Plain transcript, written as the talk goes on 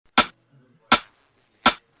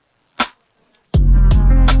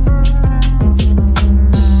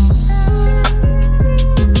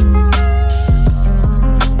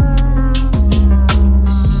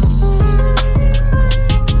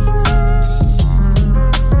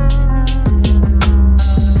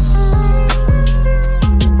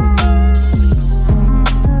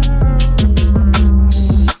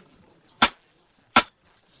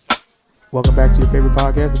Welcome back to your favorite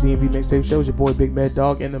podcast, the DMV Mixtape Show. It's your boy Big Mad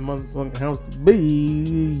Dog in the motherfucking house to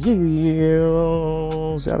be.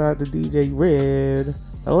 Yeah. Shout out to DJ Red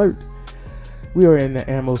Alert. We are in the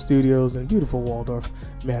Ammo Studios in beautiful Waldorf,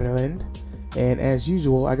 Maryland. And as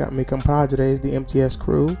usual, I got mi compadres, the MTS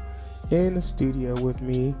crew, in the studio with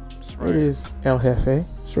me. Right. It is El Jefe.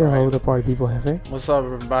 Say hello to the party people, Jefe. What's up,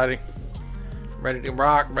 everybody? Ready to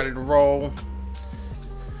rock, ready to roll.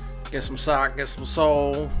 Get some sock, get some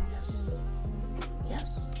soul.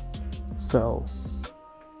 Yes. So,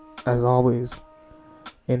 as always,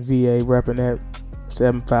 in VA repping that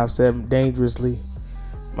 757 dangerously,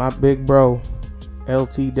 my big bro,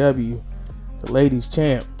 LTW, the ladies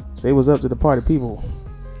champ. Say what's up to the party people.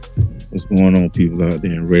 What's going on, people out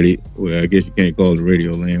there in Reddit? Well, I guess you can't call it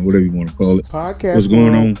radio land, whatever you want to call it. Podcast. What's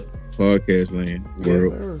going on? Podcast land,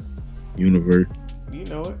 world, yes, universe. You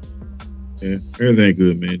know it. Yeah, everything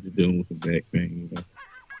good, man. Just dealing with some back pain, you know.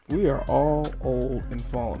 We are all old and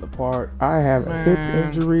falling apart. I have a hip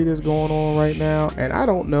injury that's going on right now, and I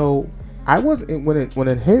don't know. I wasn't when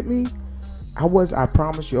it hit me. I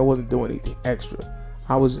promise you, I wasn't doing anything extra.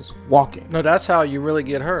 I was just walking. No, that's how you really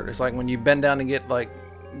get hurt. It's like when you bend down to get, like,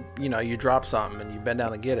 you know, you drop something and you bend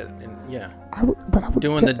down to get it, and yeah. But I was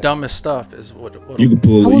doing the dumbest stuff is what you can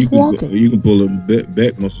pull. You can pull a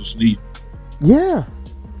back muscle sleep. Yeah,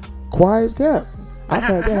 quiet as kept. I've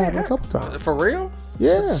had that happen a couple times. For real?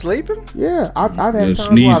 Yeah. Sleeping? Yeah, I've had times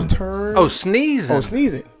sneezing. where I've turned. Oh, sneezing. Oh,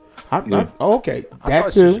 sneezing. Yeah. Okay, that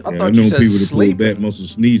too. I I thought know you said people that pull sleeping. back muscle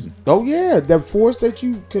sneezing. Oh yeah, the force that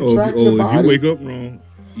you contract your body. If you wake up wrong,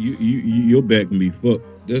 your back can be fucked.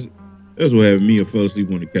 That's what happened to me. I fell asleep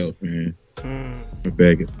on the couch, man. My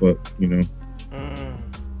back is fucked, you know.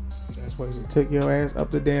 That's why you took your ass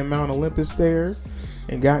up the damn Mount Olympus stairs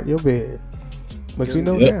and got in your bed. But you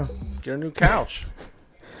know now. Get a new couch.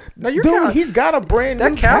 No, your Dude, couch, he's got a brand new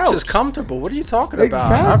that couch is comfortable. What are you talking about?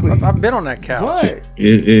 Exactly. I've been on that couch. But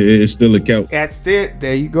It's still a couch. that's it.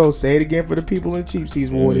 There you go. Say it again for the people in cheap seats,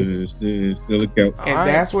 Morty. It's still a couch. And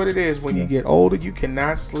that's what it is. When you get older, you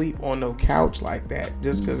cannot sleep on no couch like that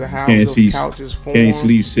just because of how Can't those couches form. Can't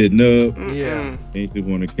sleep sitting up. Yeah. Can't sleep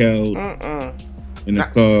on the couch. In the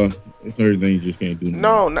car. It's everything you just can't do.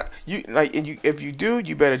 No, you like. And if you do,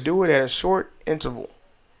 you better do it at a short interval.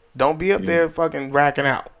 Don't be up there fucking racking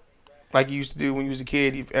out like you used to do when you was a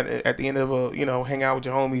kid. At the end of a hang out with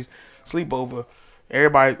your homies, sleepover.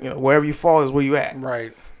 Everybody, wherever you fall is where you at.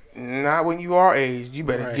 Right. Not when you are aged. You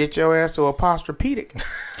better get your ass to a posturepedic.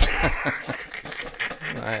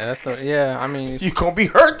 I mean, You gonna be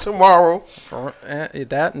hurt tomorrow.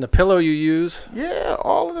 That and the pillow you use. Yeah,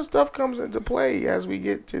 all of the stuff comes into play as we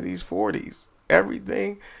get to these 40s.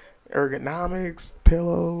 Everything, ergonomics,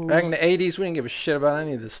 pillows. Back in the 80s, we didn't give a shit about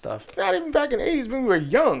any of this stuff. Not even back in the 80s when we were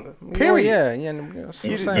young. Period.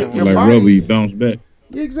 Like rubber, you bounce back.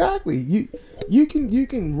 Exactly. You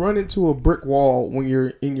can run into a brick wall when you're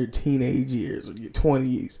in your teenage years or your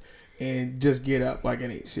 20s and just get up like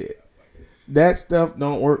it ain't shit. That stuff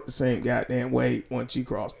don't work the same goddamn way once you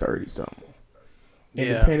cross 30 something. And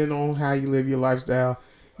depending on how you live your lifestyle,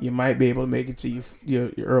 you might be able to make it to your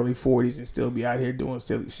early 40s and still be out here doing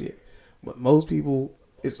silly shit. But most people,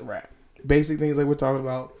 it's a wrap. Basic things like we're talking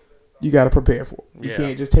about, you got to prepare for. You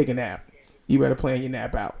can't just take a nap. You better plan your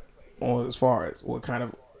nap out on as far as what kind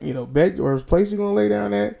of bed or place you're going to lay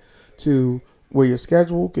down at, to where your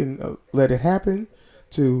schedule can let it happen,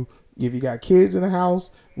 to if you got kids in the house,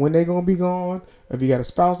 when they going to be gone. If you got a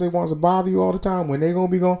spouse that wants to bother you all the time, when they going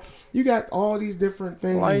to be gone. You got all these different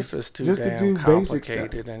things. Life is too just damn to do basic stuff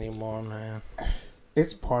complicated anymore, man.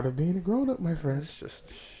 It's part of being a grown-up, my friend. It's just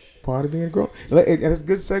part of being a grown-up. And it's a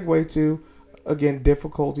good segue to, again,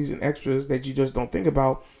 difficulties and extras that you just don't think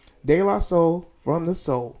about. De La Soul from the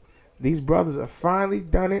Soul. These brothers have finally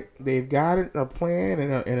done it. They've got a plan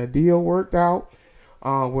and a deal worked out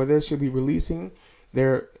where they should be releasing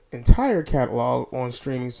their entire catalog on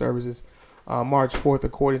streaming services March 4th,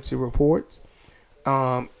 according to reports.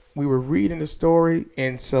 We were reading the story,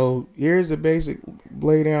 and so here's the basic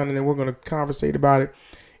lay down, and then we're going to conversate about it.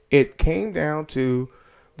 It came down to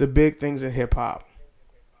the big things in hip-hop.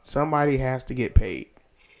 Somebody has to get paid.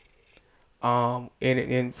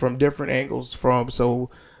 And from different angles.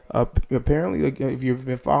 Apparently, if you've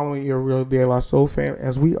been following your Real De La Soul fan,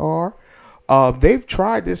 as we are, they've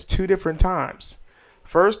tried this 2 different times.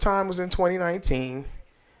 First time was in 2019,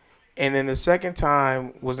 and then the second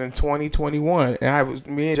time was in 2021. And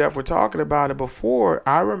me and Jeff were talking about it before.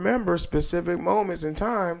 I remember specific moments and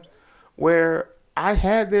times where I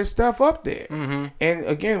had this stuff up there, and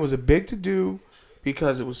again, it was a big to do.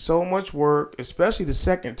 because it was so much work, especially the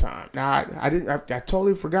second time. Now I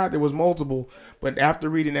totally forgot there was multiple, but after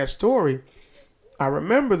reading that story, I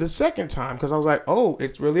remember the second time because I was like, oh,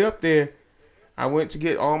 it's really up there. I went to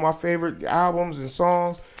get all my favorite albums and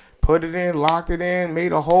songs, put it in, locked it in,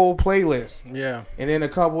 made a whole playlist. Yeah. And then a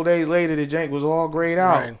couple days later, the jank was all grayed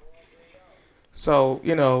out. Right. So,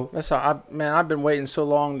 That's how I've been waiting so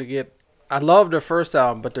long to get. I love their first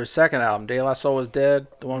album, but their second album, De La Soul Is Dead,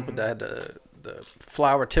 the one with that the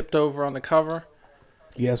flower tipped over on the cover.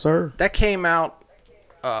 Yes, sir. That came out.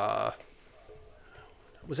 Was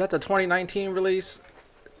that the 2019 release?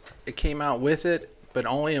 It came out with it, but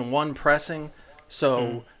only in one pressing.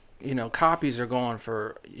 So, copies are going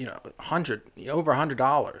for over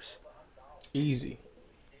 $100. Easy.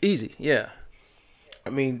 Easy, yeah. I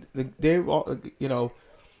mean, they've all,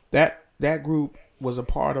 that group was a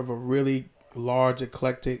part of a really large,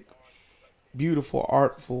 eclectic, beautiful,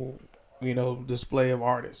 artful, display of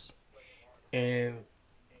artists. And,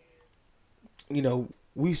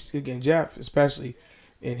 Jeff, especially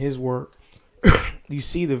in his work, you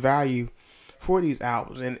see the value for these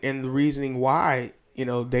albums and the reasoning why,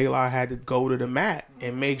 De La had to go to the mat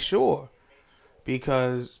and make sure,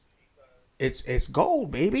 because it's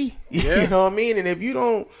gold, baby. Yeah. You know what I mean? And if you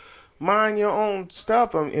don't mind your own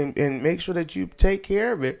stuff and make sure that you take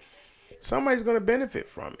care of it, somebody's going to benefit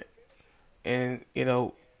from it. And,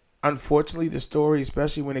 unfortunately, the story,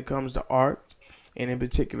 especially when it comes to art and in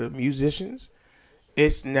particular musicians,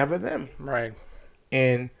 it's never them. Right.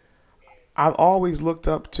 And I've always looked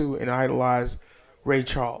up to and idolized Ray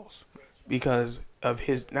Charles because of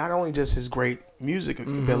his, not only just his great music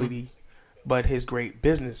ability, but his great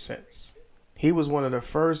business sense. He was one of the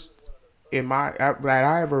first that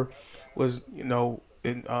I ever was,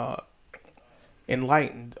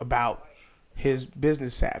 enlightened about his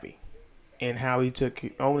business savvy and how he took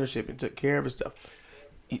ownership and took care of his stuff.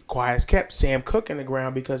 Quiet as kept, Sam Cooke in the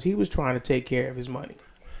ground because he was trying to take care of his money.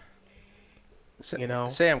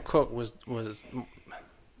 Sam Cooke was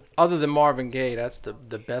other than Marvin Gaye, that's the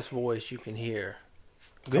best voice you can hear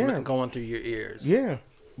going through your ears. Yeah,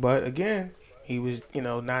 but again, he was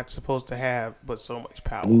not supposed to have but so much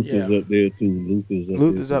power. Luther's up there too.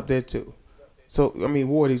 Luther's up there too. So I mean,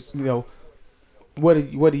 Wardy's, what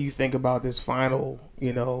do you think about this final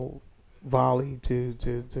volley to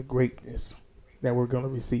greatness that we're gonna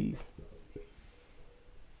receive?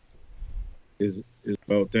 It's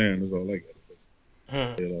about time. That's all I got to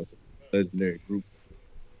say. Legendary group,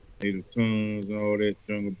 Native Tongues, and all that.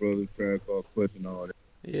 Jungle Brothers, Tribe Called Quest, and all that.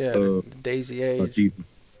 Yeah, the Daisy Age.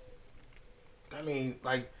 I mean,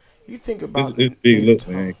 like you think about it's big look,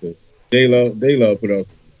 man. Cause De La put out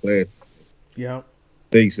some class. Yeah.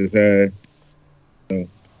 Stakes is high.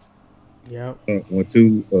 Yeah. 1,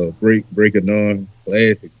 2, Break of Dawn,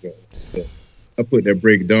 classic. So I put that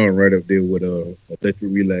Break of Dawn right up there with Electric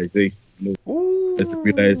Relaxation. Electric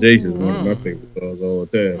Relaxation is one of my favorite songs all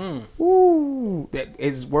the time. Ooh, that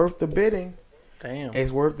it's worth the bidding. Damn,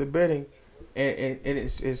 it's worth the bidding, and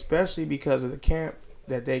it's especially because of the camp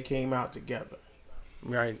that they came out together.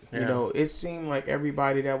 Right. Yeah. It seemed like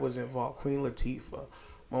everybody that was involved, Queen Latifah,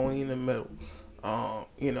 Moni in the Middle,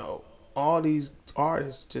 all these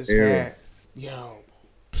artists just had, can't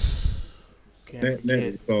forget.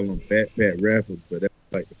 They call them Backpack Rappers, but that's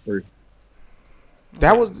like the first.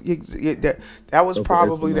 That was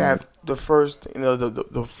probably the first,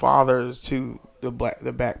 the fathers to the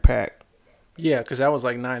Backpack. Yeah, because that was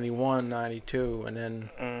like 91, 92, and then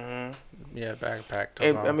Backpack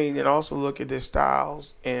took off. I mean, and also look at their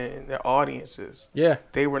styles and their audiences. Yeah,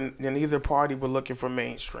 neither party were looking for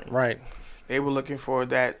mainstream. Right. They were looking for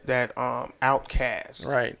that outcast.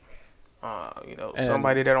 Right.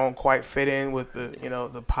 Somebody that don't quite fit in with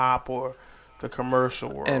the pop or the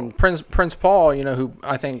commercial world. And Prince Paul, who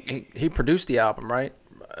I think he produced the album, right?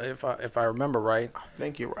 If I remember right. I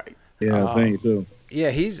think you're right. Yeah, I think so. Yeah,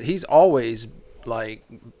 he's always like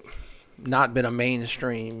not been a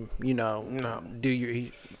mainstream, No.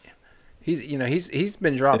 He's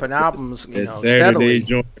been dropping albums, steadily.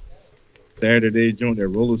 Saturday joint, that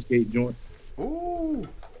roller skate joint. Ooh.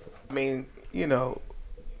 I mean,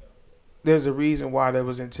 there's a reason why there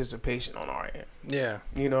was anticipation on our end. Yeah.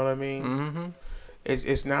 You know what I mean? Mm-hmm.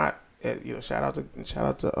 It's not shout out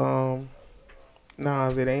to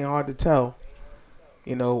Nas. It ain't hard to tell.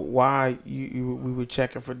 Why we were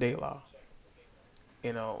checking for De La.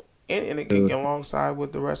 And alongside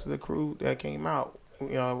with the rest of the crew that came out.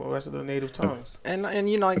 The rest of the Native Tongues. And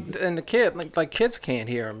the kid like kids can't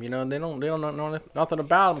hear them. They don't know nothing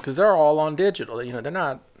about them because they're all on digital.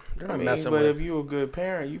 They're They're I not mean, messing but with. if you a good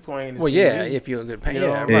parent, you playing the Well, CD. yeah, if you're a good parent, You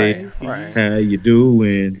know yeah, what I right, mean? right. How you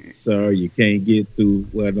doing? Sorry you can't get through.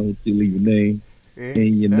 Why don't you leave your name Yeah,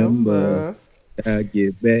 and your number? number. I'll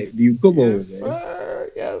get back to you. Come Yes, on, man.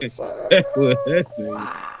 sir. Yes, sir. Well, that's it.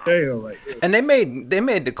 Damn, right there. And they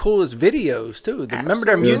made the coolest videos too. Remember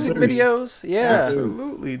their Yes, music sir. Absolutely. videos? Yes, Yeah, sir.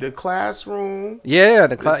 Absolutely. The classroom, yeah.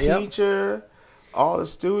 The the yep. teacher, all the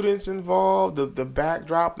students involved, the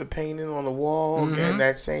backdrop, the painting on the wall, again,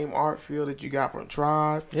 that same art feel that you got from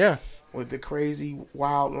Tribe Yeah, with the crazy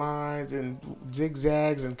wild lines and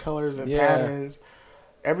zigzags and colors and Yeah. patterns.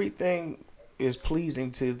 Everything is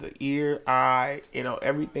pleasing to the ear, eye,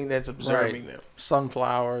 everything that's observing them.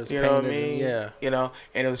 sunflowers You know what I painted. mean? Yeah,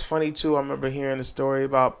 And it was funny too. I remember hearing a story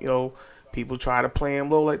about people try to play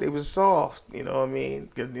them low like they was soft. You know what I mean?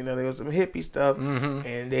 Because there was some hippie stuff,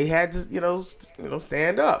 and they had to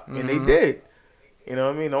stand up, and they did. You know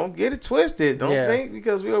what I mean? Don't get it twisted. Don't Yeah. think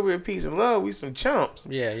because we over here peace and love, we some chumps.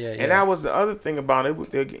 yeah. And that was the other thing about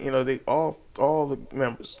it. They all the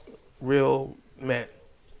members, real men.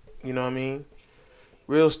 You know what I mean?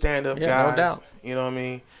 Real stand up Yeah, no guys. doubt. You know what I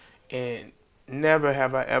mean? And never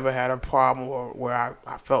have I ever had a problem where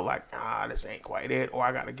I felt like this ain't quite it, or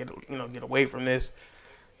I gotta get away from this.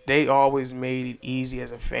 They always made it easy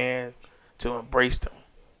as a fan to embrace them.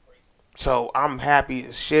 So I'm happy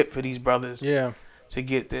as shit for these brothers Yeah. to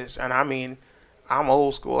get this. And I mean, I'm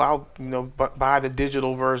old school. I'll buy the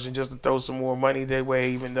digital version just to throw some more money their way,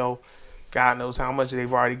 even though God knows how much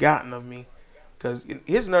they've already gotten of me. Because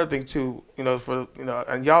here's another thing too,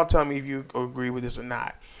 and y'all tell me if you agree with this or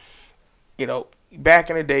not. Back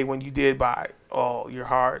in the day when you did buy all your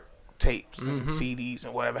hard tapes and CDs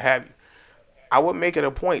and whatever have you, I would make it a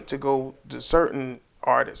point to go to certain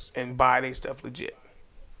artists and buy their stuff legit.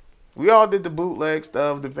 We all did the bootleg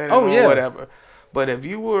stuff, depending Oh, on yeah. whatever. But if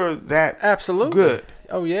you were that Absolutely good,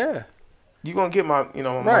 Oh yeah, you're gonna get my my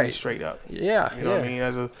money Right. straight up. yeah. You know what I mean?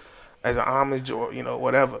 As an homage or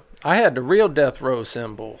whatever. I had the real Death Row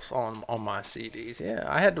symbols on my CDs. Yeah,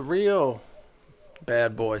 I had the real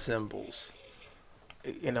Bad Boy symbols.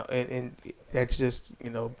 And that's just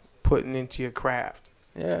putting into your craft.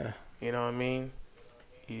 Yeah, You know what I mean?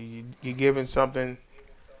 You're giving something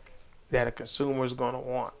that a consumer is gonna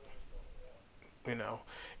want.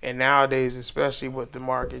 And nowadays, especially with the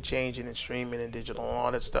market changing and streaming and digital and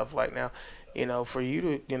all that stuff like now, for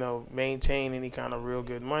you to maintain any kind of real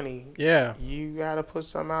good money, yeah. you gotta put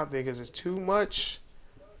something out there because it's too much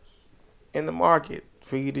in the market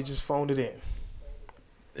for you to just phone it in.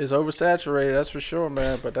 It's oversaturated, that's for sure,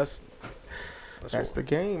 man. But that's That's the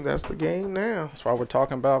game. That's the game now. that's why we're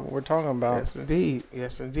talking about what we're talking about. Yes, indeed.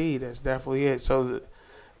 Yes, indeed. That's definitely it. So,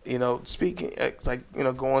 speaking like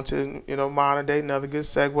going to modern day, another good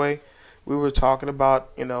segue. We were talking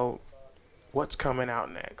about what's coming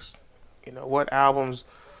out next. What albums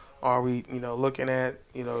are we looking at?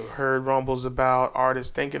 Heard rumbles about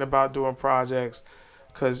artists thinking about doing projects.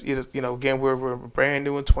 Because again, we're brand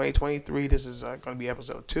new in 2023. This is going to be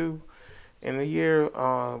episode 2 in the year.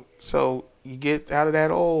 So you get out of that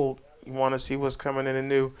old, you want to see what's coming in the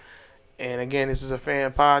new. And again, this is a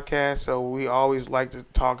fan podcast, so we always like to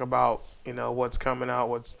talk about what's coming out,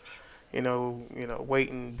 what's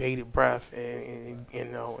waiting bated breath, and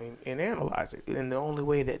analyze it in the only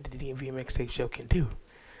way that the DMV Mixtape Show can do.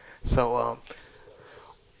 So,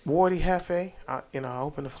 Wardy Hefe, I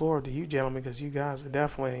open the floor to you, gentlemen, because you guys are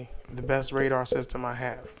definitely the best radar system I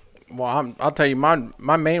have. Well, I'll tell you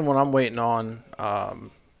my main one I'm waiting on.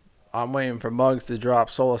 I'm waiting for Muggs to drop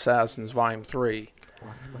Soul Assassins Volume 3. Why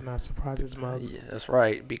am I not surprised it's Muggs? Yeah, that's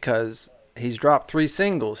right, because he's dropped 3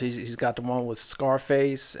 singles. He's got the one with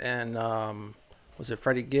Scarface and was it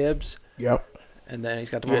Freddie Gibbs? Yep. And then he's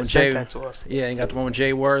got the You one had with sent Jay. that to us. Yeah, he got the one with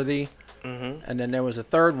Jay Worthy. Mm-hmm. And then there was a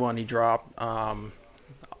third one he dropped.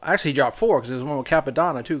 Actually, he dropped 4 because there's one with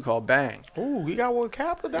Capadonna too called Bang. Ooh, he got one with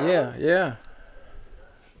Capadonna. Yeah.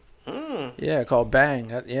 Yeah, called Bang.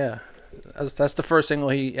 That's the first single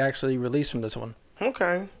he actually released from this one.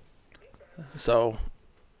 Okay. So,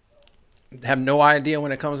 have no idea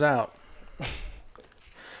when it comes out.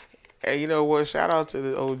 And you know what? Shout out to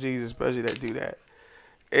the OGs, especially that do that.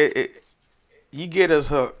 You get us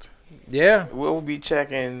hooked. Yeah, We'll be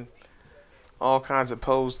checking all kinds of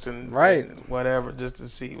posts and Right. and whatever just to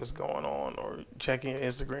see what's going on, or checking your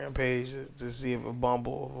Instagram page to see if a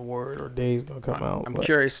bumble of a word or day's gonna come out. I'm But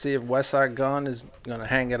curious to see if Westside Gun is gonna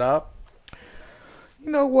hang it up.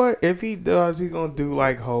 you know what? If he does, he's gonna do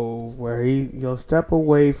like Hov, where he'll step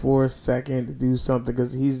away for a second to do something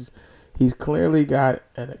because he's clearly got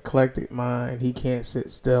an eclectic mind. He can't sit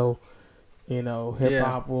still. Hip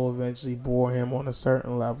hop will eventually bore him on a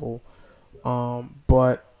certain level.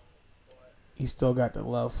 But he still got the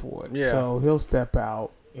love for it. Yeah. So he'll step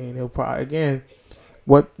out and he'll probably, again,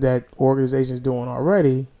 what that organization's doing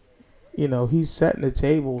already, he's setting the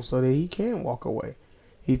table so that he can walk away.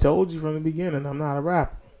 He told you from the beginning, I'm not a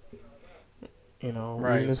rapper.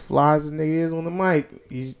 Right. Even as fly as the nigga is on the mic,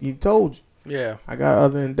 he told you. Yeah. I got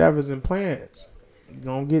other endeavors and plans.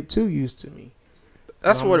 Don't get too used to me.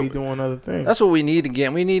 That's what be doing other things. That's what we need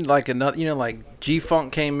again. We need like another, like G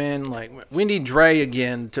Funk came in. Like we need Dre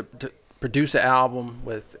again to produce an album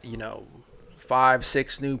with 5,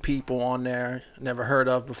 6 new people on there, never heard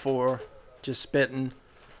of before, just spitting.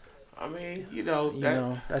 I mean,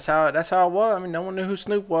 that's how it was. I mean, no one knew who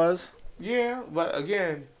Snoop was. Yeah, but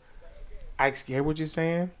again, I get what you're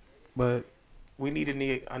saying, but we need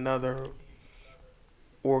another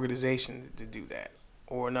organization to do that,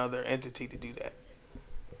 or another entity to do that.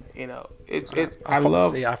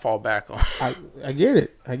 I fall back on. I get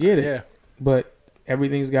it. Yeah. But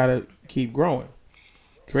everything's got to keep growing.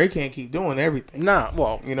 Dre can't keep doing everything. Nah,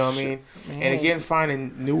 well, you know what I mean. And again,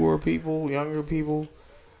 finding newer people, younger people.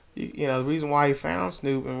 The reason why he found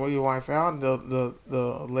Snoop and why he found the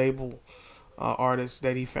label artists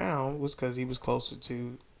that he found was because he was closer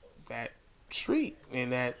to that street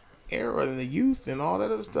and that era and the youth and all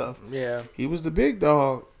that other stuff. Yeah, he was the big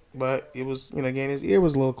dog, but it was again his ear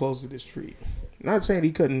was a little closer to the street. Not saying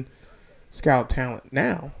he couldn't scout talent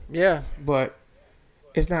now. Yeah, but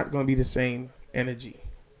it's not going to be the same energy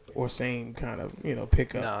or same kind of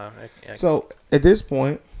pickup. No, so at this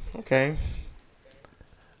point, okay.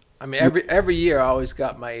 I mean, every year I always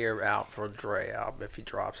got my ear out for a Dre album if he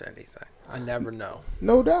drops anything. I never know.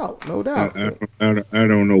 No doubt. I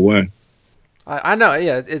don't know why. I know.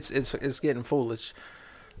 Yeah, it's getting foolish.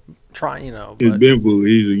 Trying, but it's been foolish.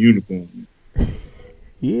 He's a unicorn.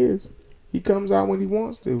 He is. He comes out when he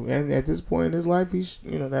wants to, and at this point in his life,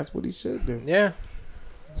 that's what he should do. Yeah.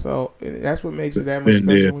 So that's what makes it that much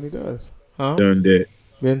special when he does. Huh? Done that.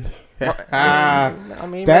 I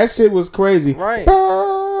mean, that shit was crazy. Right.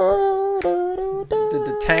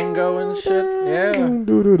 The tango and shit. Yeah.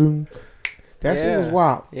 That shit was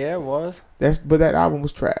wild. Yeah, it was. But that album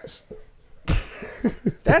was trash.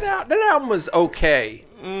 that album was okay.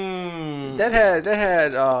 That had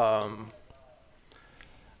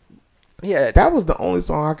yeah. That was the only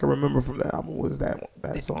song I can remember from the album was that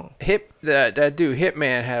song. That dude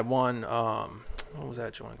Hitman had one. What was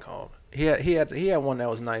that joint called? He had one that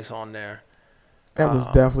was nice on there. That was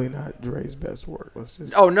definitely not Dre's best work. Let's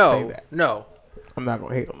just say that. No. I'm not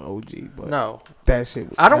gonna hate on the OG, but no, that shit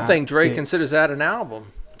was. I don't think Dre considers that an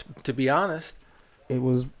album. To be honest, it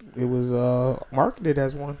was marketed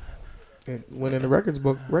as one. It went in the record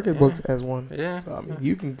books as one. Yeah. So I mean,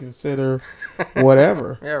 you can consider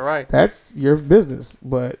whatever. Yeah, right. That's your business,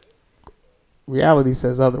 but reality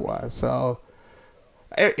says otherwise. So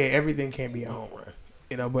everything can't be a home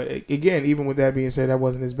run, But again, even with that being said, that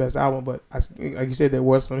wasn't his best album. But like you said, there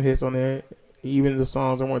was some hits on there. Even the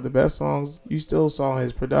songs that weren't the best songs, you still saw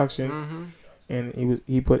his production, and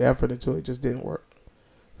he put effort into it. It just didn't work.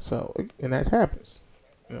 So and that happens.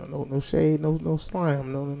 No shade, no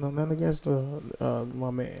slime, no nothing against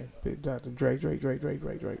my man, Dr. Drake.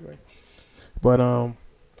 But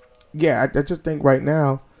yeah, I just think right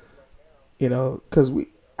now, because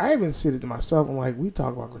I even said it to myself. I'm like, we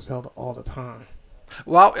talk about Griselda all the time.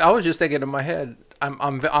 Well, I was just thinking in my head,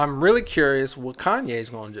 I'm really curious what Kanye's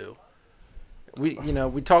gonna do. We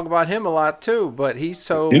talk about him a lot too, but he's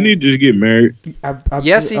so. Didn't he just get married?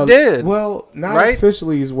 Yes, he did. Well, not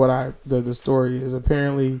officially is what the story is.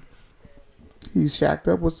 Apparently, he's shacked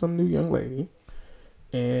up with some new young lady,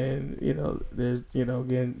 and there's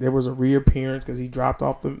again there was a reappearance because he dropped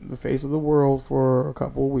off the face of the world for a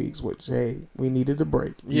couple of weeks, which hey, we needed a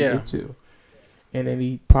break. We did too, and then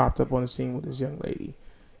he popped up on the scene with this young lady.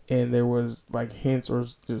 And there was like hints or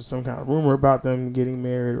there's some kind of rumor about them getting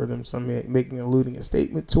married or them alluding a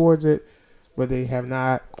statement towards it, but they have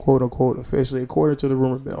not quote unquote officially, according to the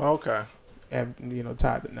rumor mill. Okay. Have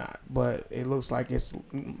tied the knot, but it looks like it's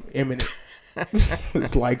imminent.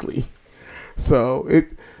 It's likely. So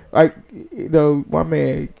my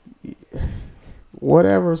man,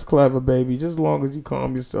 whatever's clever, baby. Just as long as you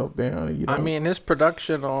calm yourself down. And, I mean, his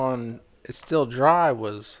production on "It's Still Dry"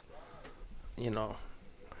 was,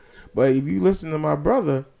 But if you listen to my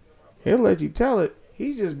brother, he'll let you tell it.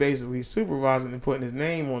 He's just basically supervising and putting his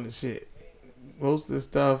name on the shit. Most of the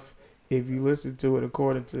stuff, if you listen to it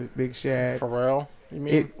according to Big Shad. Pharrell, you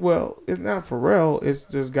mean? It's not Pharrell. It's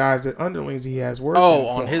just guys that underlings he has working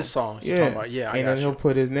on his songs. Yeah. And then he'll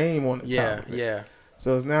put his name on the top of it. Yeah.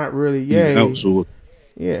 So it's not really, outsourced.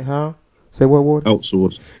 Yeah, huh? Say what word?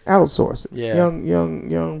 Outsourced. Outsource it. Yeah.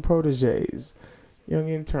 Young proteges. young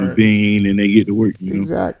interns. Bean and they get to work. You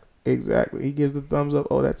know. Exactly. He gives the thumbs up.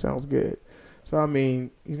 Oh, that sounds good. So I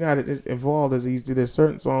mean, he's not as involved as he used to. There's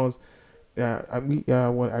certain songs.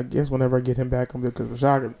 I guess whenever I get him back, I'm because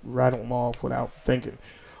I can rattle them off without thinking.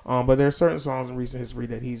 But there are certain songs in recent history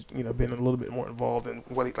that he's been a little bit more involved in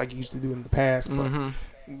what he used to do in the past. But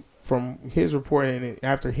from his reporting and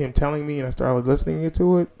after him telling me, and I started listening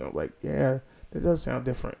to it, I'm like, yeah, that does sound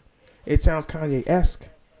different. It sounds Kanye-esque,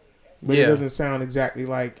 but it doesn't sound exactly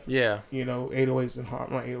like 808s and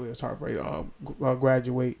not 808s Heartbreak,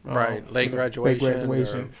 Graduate, right, late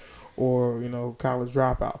graduation, or College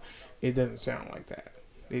Dropout. It doesn't sound like that.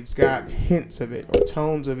 It's got hints of it or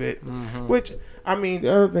tones of it, which I mean,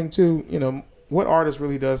 the other thing too, what artist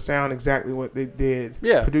really does sound exactly what they did,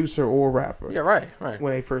 producer or rapper, right,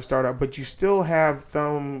 when they first start out, but you still have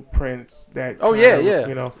thumbprints that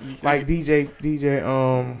like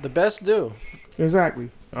DJ, the best do exactly,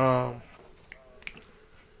 not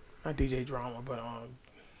DJ Drama, but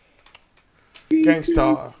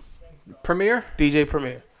Gangstar, Premier, DJ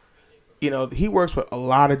Premier. He works with a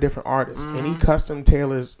lot of different artists, and he custom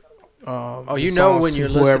tailors. When you're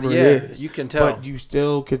listening, you can tell, but you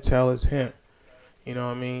still could tell it's him. You know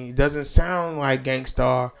what I mean? It doesn't sound like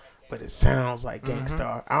Gangstar, but it sounds like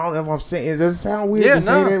Gangstar. I don't know if I'm saying. Does it sound weird to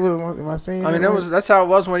say that? Am I saying? I mean, that's how it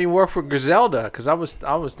was when he worked for Griselda. Because I was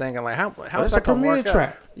thinking like, how that's a Premier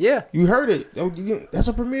track. Yeah, you heard it. That's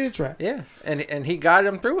a Premier track. Yeah, and he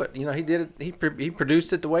guided him through it. He did it. He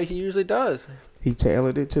produced it the way he usually does. He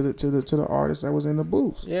tailored it to the artist that was in the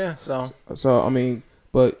booth. Yeah. So I mean,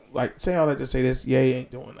 but like say all that to say this, Ye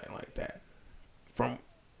ain't doing nothing like that. From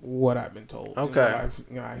what I've been told. Okay.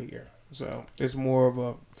 I hear. So it's more of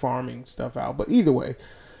a farming stuff out. But either way,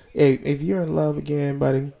 hey, if you're in love again,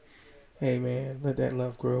 buddy, hey man, let that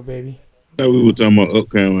love grow, baby. I thought we were talking about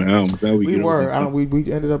upcoming albums. We were. We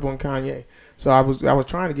ended up on Kanye. So I was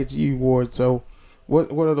trying to get to you, Ward. So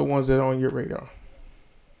what are the ones that are on your radar?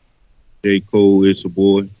 J. Cole, It's a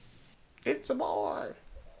Boy. It's a boy.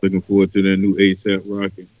 Looking forward to that new ASAP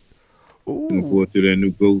Rocky. Ooh. Looking forward to that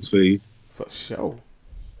new Ghostface. For sure.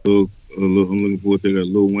 I'm looking forward to that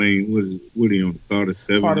Lil Wayne. What are he on? Carter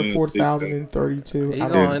 7? Carter 4032. He's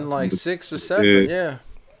on like 6 or 7. Yeah.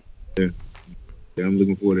 I'm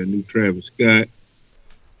looking forward to that new Travis Scott.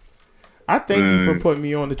 I thank you for putting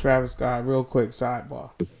me on the Travis Scott. Real quick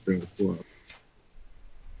sidebar. The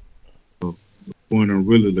point I'm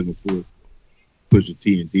really looking for, Pusha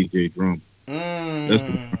T and DJ Drama. That's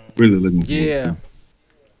what I'm really looking for. Yeah.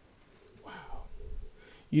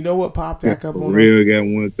 You know what popped back up on Pharrell got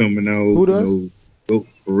one coming out. Who does?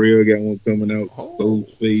 Pharrell got one coming out.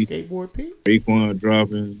 Ghostface. Skateboard Pete. Raekwon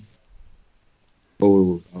dropping.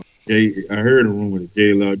 I heard a rumor that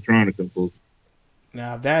Jay Electronica supposed.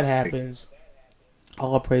 Now if that happens,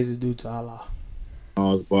 all praise is due to Allah.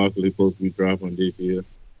 Miles Barkley supposed to be dropping this year.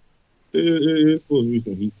 It's supposed to be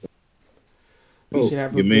some heat.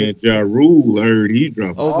 Your man Ja Rule, I heard he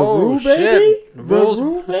dropping. The Rule baby? The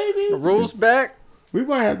Rule baby? The Rule's back? We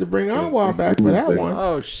might have to bring Anwar back for that one.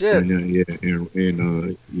 Oh shit! And your girl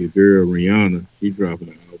Rihanna, she dropping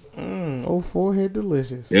an album. Forehead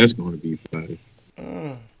delicious. That's gonna be fire.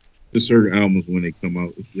 There's certain albums when they come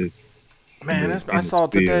out, it's just man. I saw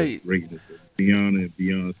it today. Rihanna and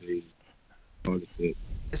Beyonce.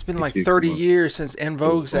 It's been like 30 years since En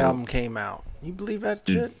Vogue's album came out. You believe that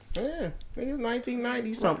shit? Yeah, it was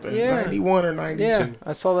 1990 something. Yeah. 91 or 92. Yeah,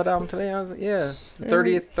 I saw that album today. I was like, it's the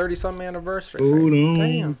 30-something anniversary. Hold on.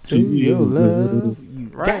 Damn. To your love, you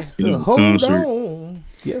got to hold on.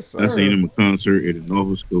 Yes, sir. I seen him in concert at an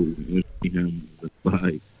office school.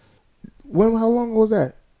 Like, how long was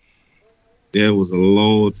that? That was a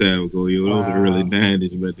long time ago. It was the early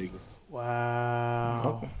 90s, but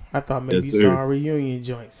wow. I thought maybe you saw a reunion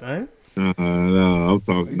joint, son. No, I'm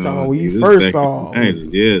talking. You talking about when you first saw him?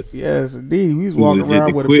 Yes, indeed. We was walking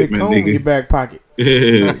around with a big comb in your back pocket.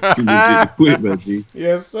 Too legit equipment, G.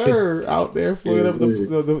 Yes, sir. Out there for the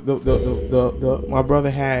my brother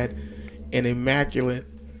had an immaculate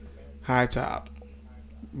high top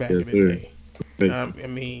back in the day. I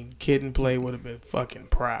mean, Kid and Play would have been fucking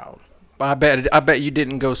proud. I bet you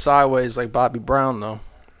didn't go sideways like Bobby Brown though.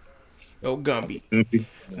 No Gumby.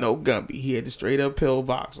 No Gumby. He had the straight up pill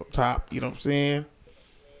box up top. You know what I'm saying?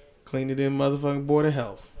 Cleaned it in motherfucking Board of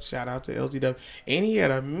Health. Shout out to LTW. And he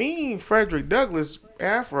had a mean Frederick Douglass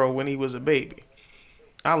afro when he was a baby.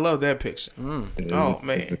 I love that picture. Oh,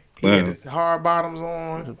 man. He had the hard bottoms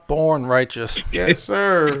on. Born righteous. Yes,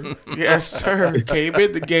 sir. Yes, sir. Came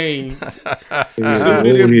in the game.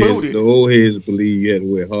 Suited and booted. The old heads believe you had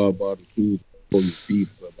to wear hard bottom shoes before your feet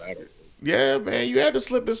up out of it. Yeah, man. You had to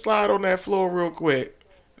slip and slide on that floor real quick.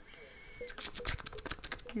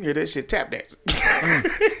 You hear that shit tap dance.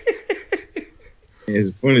 And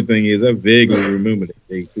the funny thing is, I vaguely remember that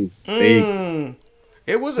day too. Vaguely.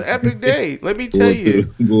 It was an epic day. Let me tell Going to you.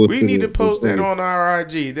 going We to need to post that fucking- on our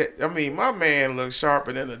IG. My man looks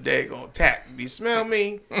sharper than a daggone tap. You smell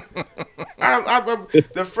me?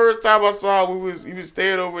 The first time I saw him, he was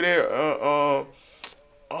staying over there.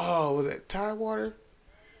 Was that Tidewater?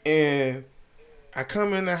 And I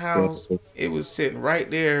come in the house. It was sitting right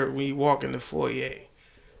there when you walk in the foyer.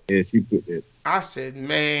 Yeah, she put that. I said,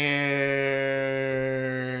 man.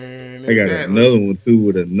 I got another one too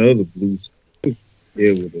with another blue.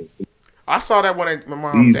 Yeah, with a I saw that one at my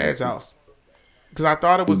mom and dad's house. Because I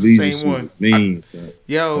thought it was the leisure same suit one. was mean, son.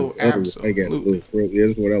 Yo, I got a absolutely. little throat. Yeah,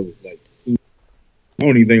 that's what I was like. Two. I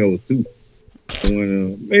don't even think I was two.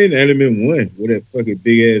 When man, Element one with that fucking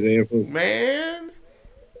big ass afro. Man,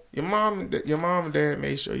 your mom and dad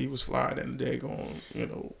made sure you was fly than the daggone,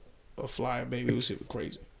 a fly baby. This shit was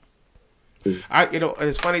crazy. And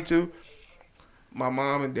it's funny too. My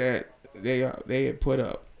mom and dad, they had put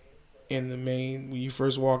up in the main when you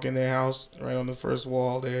first walk in their house, right on the first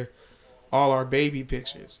wall there, all our baby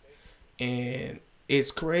pictures, and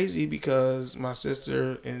it's crazy because my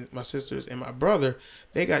sisters and my brother,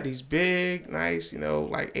 they got these big, nice,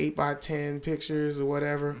 like 8x10 pictures or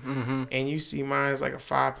whatever, and you see mine is like a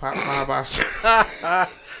 5x6.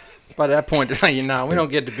 By that point, we don't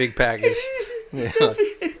get the big package. Yeah.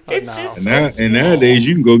 It's just And nowadays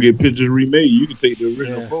you can go get pictures remade. You can take the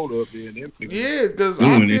original photo up there and everything. Yeah, because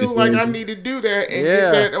I feel like I need to do that and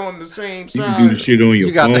get that on the same side. You can do the shit on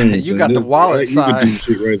your phone. You got the wallet You can do the size.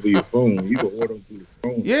 shit right through your phone. You can order them through the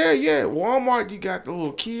phone. Yeah. Walmart, you got the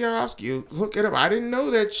little kiosk. You hook it up. I didn't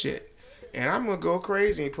know that shit, and I'm gonna go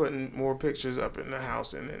crazy and putting more pictures up in the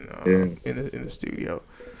house and in the studio.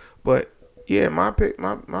 But yeah, my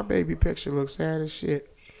baby picture looks sad as shit.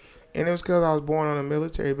 And it was because I was born on a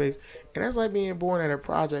military base. And that's like being born at a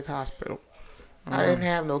project hospital. I didn't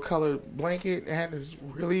have no colored blanket. It had this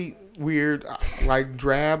really weird, like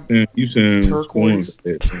drab You sound turquoise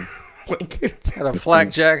blanket. Had a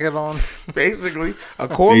flak jacket on. Basically, a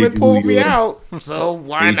corpsman pulled me out, so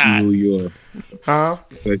why not? You who you are. Huh?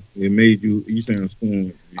 But it made you sound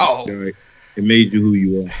scorned. Oh. It made you who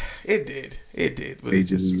you are. It did. But it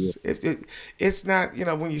just it's not,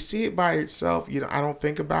 when you see it by itself, I don't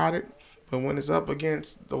think about it. But when it's up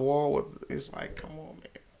against the wall, it's like, come on, man.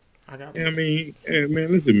 I got. Yeah, I mean,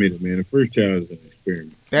 man, let's admit it, man. The first child is an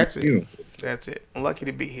experiment. That's it. That's it. I'm lucky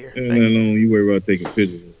to be here. And let alone you worry about taking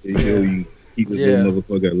pictures. You keep this little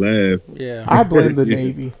motherfucker alive. Yeah. I blame the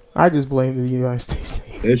Navy. I just blame the United States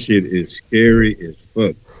Navy. That shit is scary as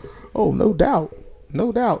fuck. Oh, no doubt.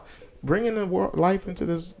 Bringing life into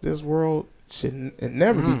this world should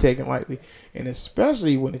never be taken lightly, and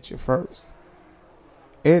especially when it's your first.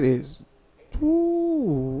 It is,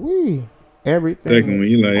 everything. Second one,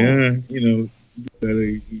 you're like, you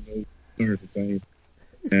better, learn some things.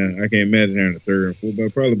 I can't imagine having a third and fourth,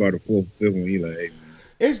 but probably about the fourth, fifth one, you're like, hey,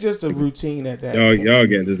 it's just a routine at that. Y'all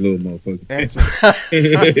got this little motherfucker. That's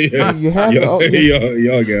it. You have y'all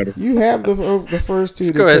got him. You have the first two.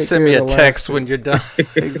 Just go ahead and send me a text when you're done.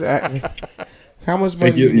 Exactly. How much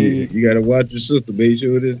money you need? You gotta watch your sister. Make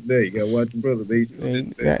sure this day. You gotta watch your brother. Make sure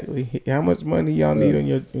exactly. How much money y'all need on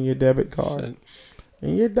your debit card?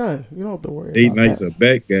 And you're done. You don't have to worry 8 about nights that. are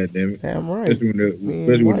back, goddamn it. Damn right. Especially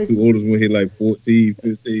when the two oldest one hit like 14,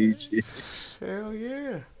 15. Shit. Hell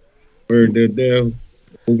yeah. Burn that down.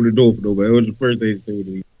 Open the door for nobody. That was the first thing they told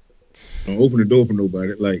me. Don't open the door for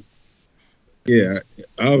nobody. Like, yeah,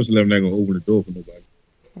 obviously I'm not gonna open the door for nobody.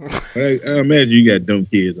 But I imagine you got dumb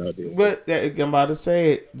kids out there. But I'm about to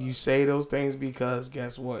say it. You say those things because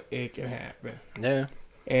guess what? It can happen. Yeah.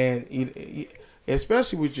 And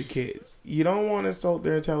especially with your kids, you don't want to insult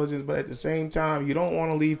their intelligence, but at the same time, you don't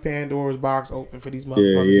want to leave Pandora's box open for these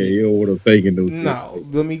motherfuckers. Yeah, you don't want them thinking those No,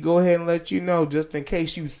 things. let me go ahead and let you know, just in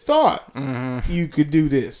case you thought you could do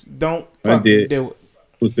this. Don't I fucking did. do it.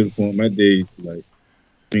 Put to the point, my days, like,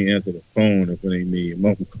 I ain't answer the phone if it ain't me and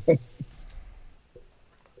mama call.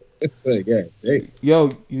 Like, God, dang.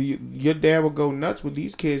 Yo, your dad will go nuts with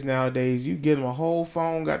these kids nowadays. You get them a whole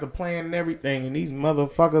phone, got the plan and everything, and these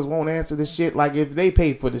motherfuckers won't answer the shit like if they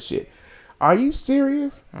paid for the shit. Are you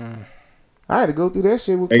serious? I had to go through that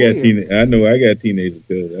shit with I know I got teenagers,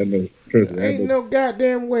 cuz I know. Trust me. Ain't no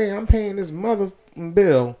goddamn way I'm paying this mother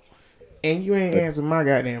bill and you ain't answering my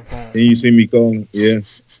goddamn phone. And you see me calling? Yeah.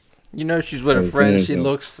 You know she's with a friend. She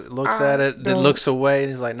looks at it, then looks away,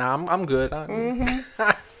 and he's like, "Nah, I'm good."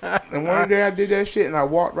 And one day I did that shit, and I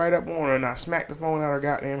walked right up on her, and I smacked the phone out of her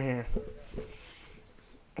goddamn hand.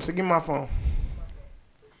 I said, "Give me my phone."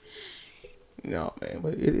 No, man,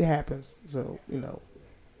 but it happens. So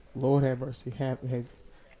Lord have mercy. How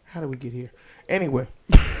did we get here? Anyway,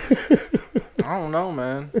 I don't know,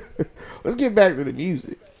 man. let's get back to the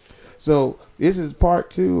music. So this is part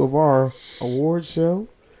 2 of our award show.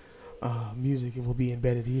 Music will be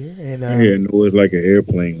embedded here, and I hear noise like an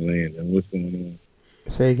airplane landing. What's going on?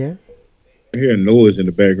 say again. I hear noise in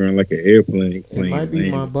the background like an airplane It might plane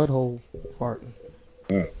be my landing. butthole farting.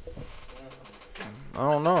 Wow.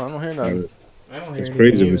 I don't know. I don't hear nothing. I don't hear It's anything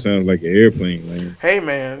crazy if either. it sounds like an airplane landing. Hey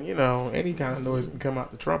man, any kind of noise can come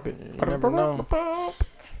out the trumpet. You never know.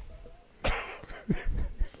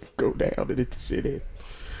 Go down to the shit in.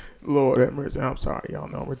 Lord have mercy. I'm sorry, y'all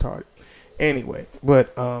know I'm retarded. Anyway,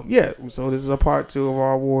 but yeah. So this is a part 2 of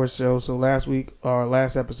our awards show. So last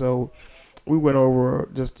episode, we went over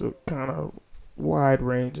just a kind of wide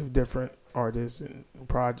range of different artists and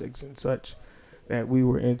projects and such that we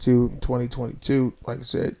were into in 2022. Like I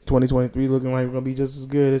said, 2023 looking like we're gonna be just as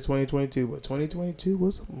good as 2022, but 2022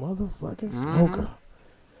 was a motherfucking smoker.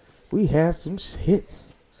 We had some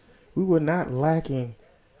hits. We were not lacking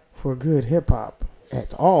for good hip hop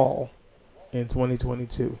at all in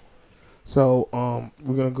 2022. So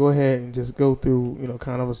we're gonna go ahead and just go through,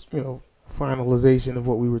 kind of a finalization of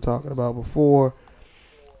what we were talking about before.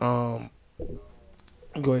 I'm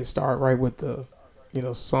going to start right with the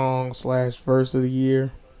song/verse of the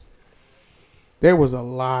year. There was a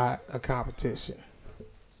lot of competition,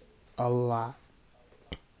 a lot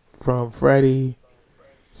from Freddie,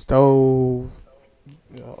 Stove,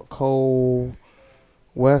 Cole,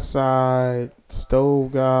 Westside,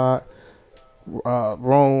 Stove God,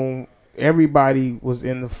 Rome. Everybody was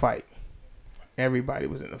in the fight.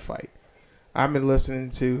 I've been listening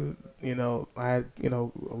to,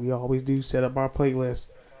 we always do set up our playlist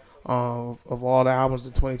of all the albums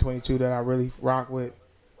of 2022 that I really rock with,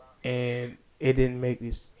 and it didn't make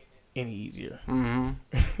this any easier.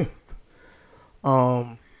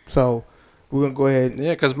 So we're gonna go ahead.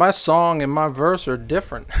 Yeah, because my song and my verse are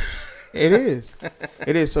different. It is.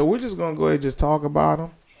 So we're just gonna go ahead and just talk about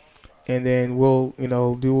them, and then we'll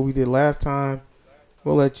do what we did last time.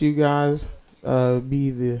 We'll let you guys be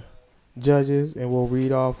the judges, and we'll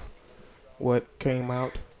read off what came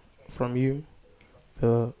out from you,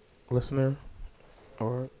 the listener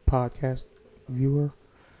or podcast viewer,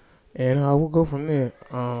 and we'll go from there.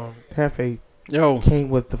 Hefe Yo, came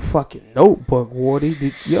with the fucking notebook, Wardy.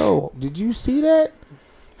 Did you see that?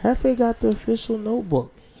 Hefe got the official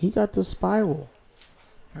notebook. He got the spiral.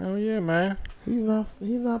 hell yeah, man. He's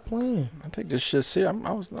not playing. I take this shit serious.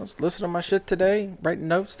 I was listening to my shit today, writing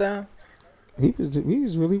notes down. He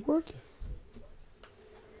was really working.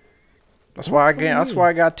 That's why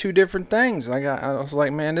I got 2 different things. I was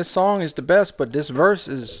like, man, this song is the best, but this verse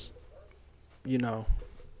is,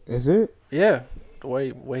 Is it? yeah, the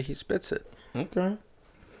way he spits it. Okay.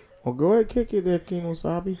 Well, go ahead, kick it there, Kino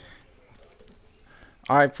Sabi.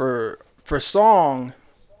 All right, for song,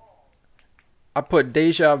 I put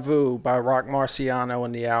Deja Vu by Rock Marciano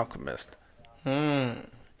and The Alchemist.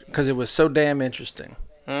 Because it was so damn interesting.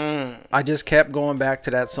 I just kept going back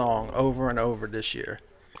to that song over and over this year.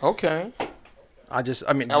 Okay.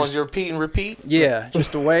 That was your repeat and repeat? Yeah,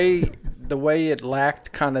 just the way it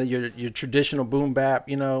lacked kind of your traditional boom bap,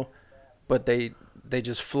 but they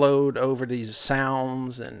just flowed over these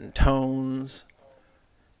sounds and tones.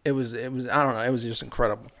 It was I don't know, it was just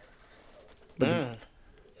incredible.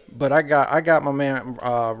 But I got my man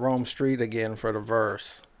Rome Street again for the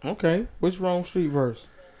verse. Okay. Which Rome Street verse?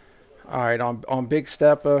 All right, on Big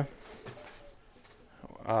Stepper,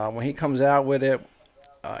 when he comes out with it,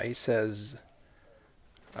 he says,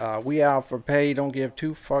 we out for pay, don't give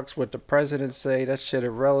 2 fucks what the president say, that shit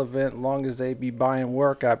irrelevant, long as they be buying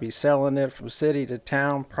work, I be selling it from city to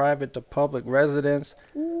town, private to public residence,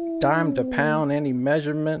 dime to pound, any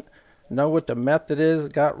measurement, know what the method is,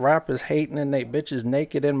 got rappers hating and they bitches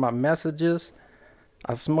naked in my messages,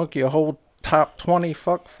 I smoke your whole top 20,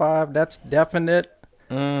 fuck 5, that's definite,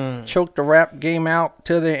 choke the rap game out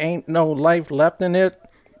till there ain't no life left in it,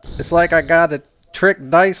 it's like I got a trick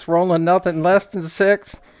dice rolling nothing less than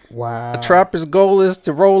 6. Wow. A trapper's goal is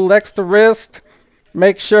to Rolex the wrist.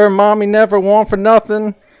 Make sure mommy never want for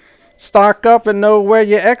nothing. Stock up and know where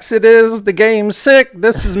your exit is. The game's sick.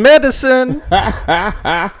 This is medicine.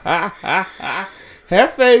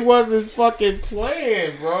 Hefe wasn't fucking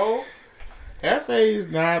playing, bro. Hefe's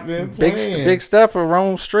not been playing. Big step for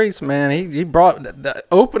Rome Streets, man. He brought the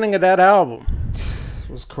opening of that album. It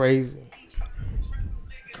was crazy.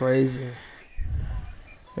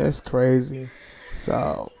 That's crazy.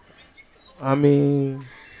 So, I mean,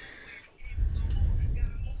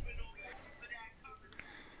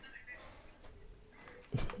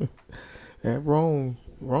 that Rome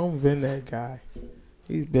been that guy.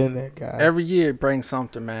 He's been that guy. Every year it brings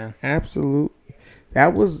something, man. Absolutely.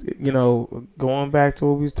 That was, going back to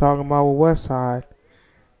what we was talking about with Westside.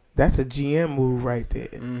 That's a GM move right there.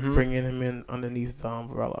 Mm-hmm. Bringing him in underneath the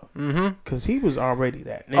umbrella. Mm-hmm. Because he was already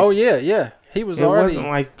that nigga. Oh, yeah. He was already. It wasn't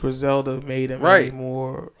like Griselda made him right.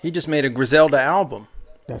 anymore. He just made a Griselda album.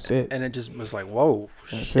 That's it. And it just was like, whoa,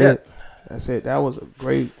 That's shit. That's it. That was a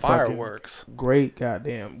great fireworks. Great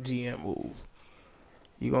goddamn GM move.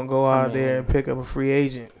 You gonna go out there and pick up a free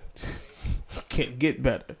agent. Couldn't get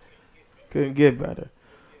better.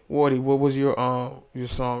 Wardy, what was your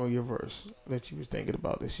song or your verse that you was thinking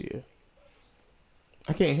about this year?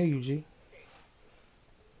 I can't hear you, G.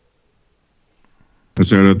 I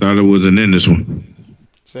said I thought it wasn't in this one.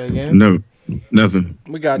 Say again? No, nothing.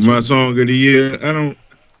 We got you. My song of the year, I don't.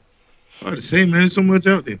 Hard to say, man. There's so much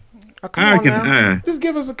out there. Oh, how can I? Just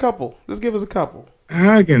give us a couple.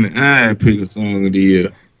 How can I pick a song of the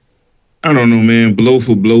year? I don't know, man. Blow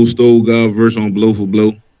for Blow, Stole God verse on Blow for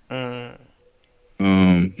Blow.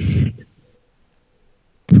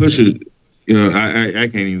 Pusha, I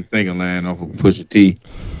can't even think of line off of Pusha T.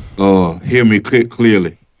 Hear Me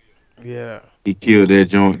Clearly. Yeah. He killed that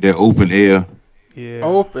joint, that Open Air. Yeah.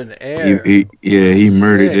 Open Air. He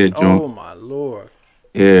murdered that joint. Oh my Lord.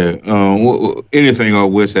 Yeah. Anything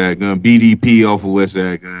off West Side Gun, BDP off of West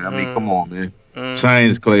Side Gun. I mean, come on, man.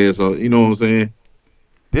 Science class, you know what I'm saying?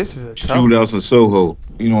 This is a tough Shootouts in Soho.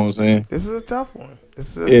 You know what I'm saying? This is a tough one.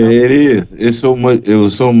 It is. It's so much. It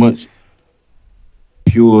was so much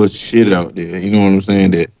pure shit out there. You know what I'm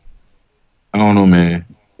saying? That I don't know, man.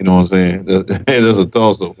 You know what I'm saying? That's a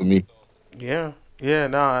toss up for me. Yeah.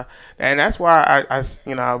 Nah, and that's why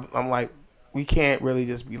I'm like, we can't really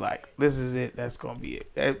just be like, this is it. That's gonna be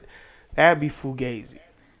it. That'd be fugazi.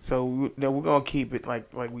 So we're gonna keep it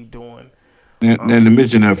like we doing. And to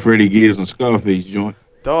mention that Freddie Gibbs and Scarface joint.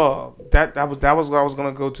 Dog, that was what I was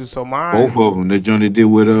gonna go to. So mine, both of them. That joint they did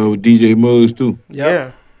with DJ Muggs too.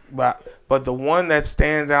 Yep. Yeah, but the one that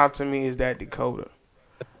stands out to me is that Dakota.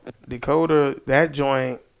 That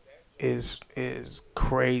joint is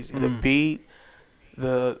crazy. The beat,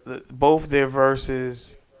 the both their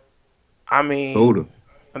verses. I mean,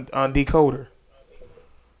 on Decoder.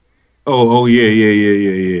 Oh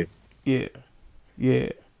yeah. Yeah.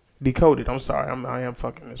 Decoded. I'm sorry. I am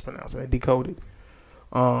fucking mispronouncing it. Decoded.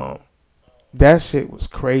 That shit was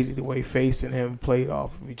crazy the way Face and him played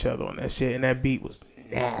off of each other on that shit, and that beat was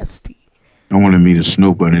nasty. I wanted me to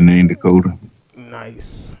Snoop by the name Dakota.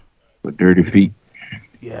 Nice. With Dirty Feet.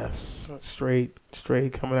 Yes, straight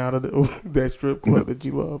coming out of that strip club that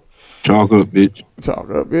you love. Chalk up, bitch.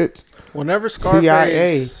 Whenever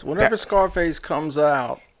Scarface comes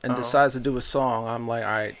out and decides to do a song, I'm like,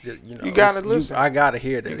 all right, you gotta listen. I gotta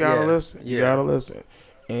hear that. You gotta listen. You gotta listen.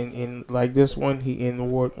 And like this one, when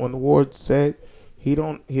the Ward said he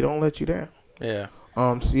don't let you down. Yeah.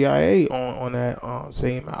 CIA on that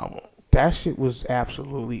same album, that shit was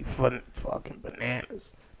absolutely fucking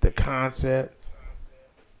bananas. The concept,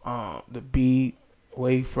 the beat,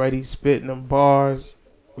 way Freddie spitting them bars,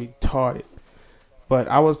 retarded. But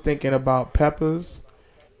I was thinking about Peppers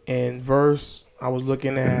and verse. I was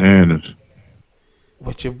looking at bananas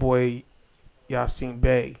with your boy Yasin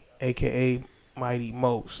Bey, aka Mighty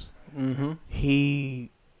Most. Mm-hmm. He,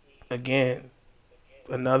 again,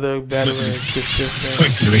 another veteran, consistent.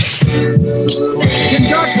 Conductor, we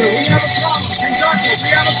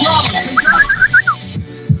have a problem.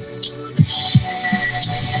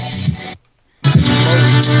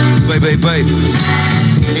 Baby.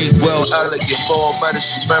 Ain't well elegant, more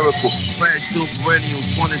medicine miracle. Plans to perennials,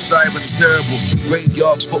 one inside but terrible.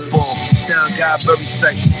 Graveyard football, sound guy very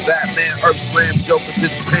sight. Batman, Earth Slam, Joker to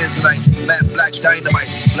the Tanzanite. Matt Black Dynamite,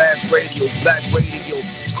 blast radios, black radio.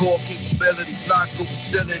 Core capability, Blanco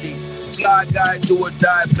facility. Fly guy, do or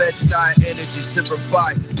die, bed style, energy,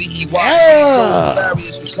 simplify. BEY, so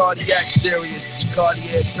hilarious, with cardiac serious.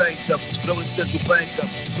 Cardiac tanked up, blow the central bank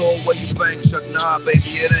up. Told where you bank truck, nah,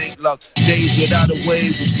 baby, it ain't luck. Days without a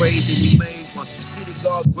wave, we prayed that we made one. City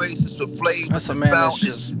God graces with flavors and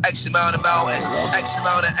fountains. X amount of mountains, X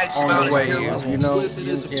amount of hills.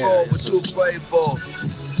 Twisted is a fraud, what you afraid for?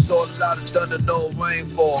 Saw a lot of thunder, no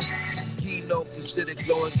rainfall. Keynote considered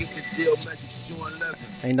glowing, gifted geometric, showing level.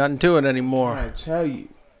 Ain't nothing to it anymore. I'm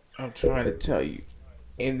trying to tell you.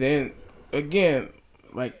 And then, again,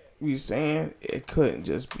 like we saying, it couldn't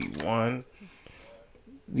just be one.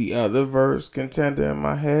 The other verse contender in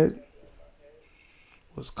my head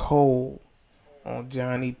was Cole on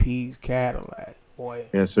Johnny P's Cadillac. Boy.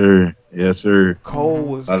 Yes, sir. Cole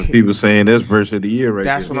was. A lot of people saying that's verse of the year right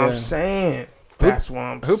That's there. what I'm saying. That's what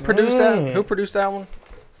I'm saying. Who produced that one?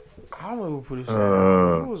 I don't know who produced that.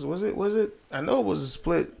 Uh, Who was it? Was it? I know it was a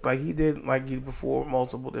split. Like he did, like he before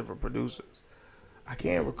multiple different producers. I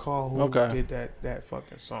can't recall who Okay. did that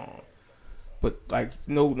fucking song. But like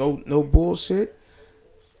no bullshit.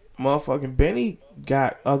 Motherfucking Benny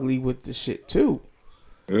got ugly with the shit too.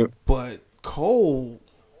 Yep. But Cole,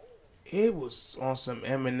 it was on some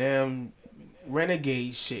Eminem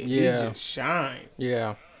renegade shit. Yeah. He just shined.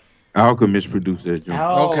 Yeah. Alchemist produced that joint.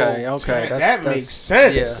 Oh, Okay. that makes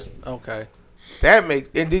sense. Yeah. Okay. That makes.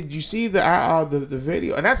 And did you see the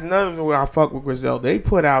video? And that's another thing where I fuck with Griselda. They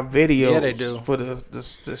put out videos Yeah, they do. for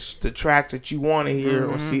the tracks that you want to hear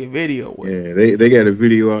or see a video with. Yeah, they got a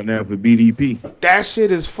video out now for BDP. That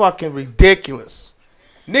shit is fucking ridiculous.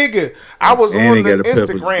 Nigga, I was And on they the got a Peppers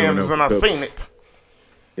joint Instagrams out and I for seen it.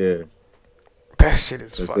 Yeah. That shit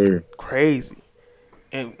is Yes, fucking sir. crazy.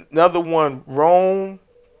 And another one, Rome.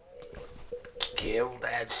 Kill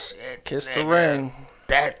that shit. Kiss the nigga. ring.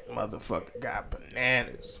 That motherfucker got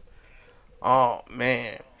bananas. Oh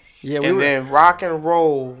man. Yeah. We And were. then rock and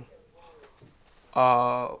roll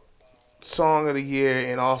song of the year,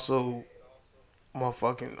 and also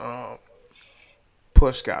motherfucking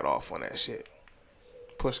Push got off on that shit.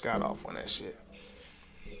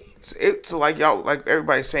 So like y'all, like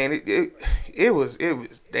everybody's saying, it was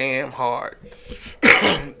damn hard.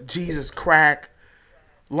 Jesus crack,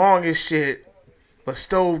 long as shit, but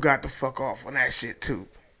Stove got the fuck off on that shit too.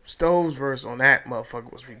 Stove's verse on that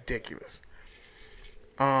motherfucker was ridiculous.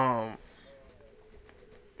 Man,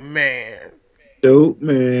 Dope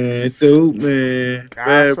man.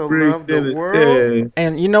 I so love the world.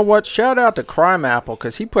 And you know what? Shout out to Crime Apple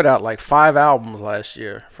because he put out like 5 albums last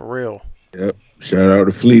year for real. Yep. Shout out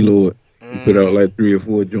to Flea Lord. He put out like 3 or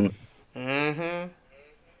 4 joints. Mm-hmm.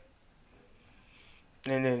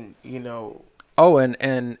 And then, Oh,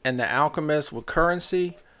 and the Alchemist with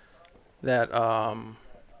Currency. That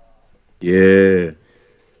Yeah.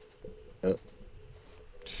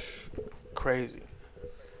 crazy.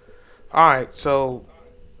 All right, so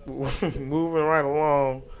moving right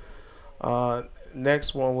along.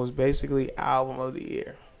 Next one was basically album of the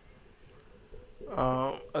year.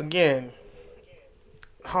 Again,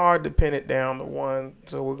 hard to pin it down to one,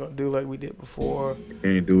 so we're gonna do like we did before.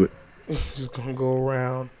 Can't do it. Just gonna go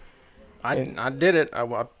around. I did it.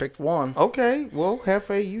 I picked one. Okay, well,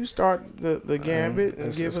 Hefe, you start the gambit and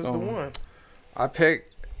this give is us the going- one. I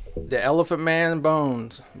picked The Elephant Man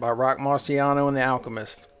Bones by Rock Marciano and the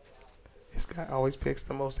Alchemist. This guy always picks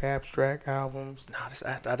the most abstract albums. Nah,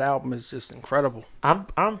 that album is just incredible.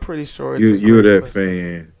 I'm pretty sure it's You're great that listen.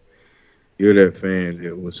 fan. You're that fan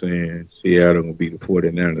that was saying Seattle gonna beat the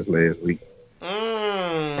 49ers last week.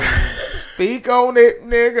 Speak on it,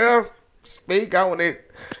 nigga. Speak on it.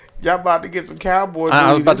 Y'all about to get some Cowboy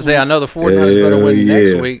I was booty about to this say, I week. know the 49ers better win Hell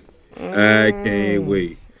next yeah. week. I can't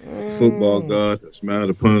wait. Football gods have smiled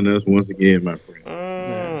upon us once again, my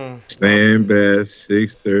friend. Stand by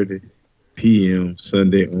 6:30 p.m.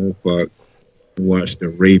 Sunday on Fox and watch the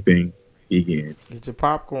raping begin. Get your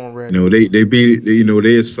popcorn ready. You know, they beat it.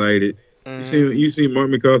 They excited. You see Mark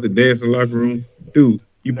McCarthy dance in the locker room? Dude,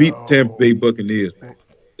 you beat the Tampa Bay Buccaneers, man.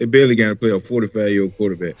 They barely got to play a 45-year-old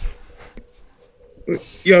quarterback.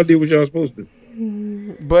 But y'all did what y'all supposed to.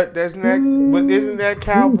 But isn't that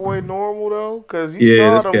Cowboy normal though? Because you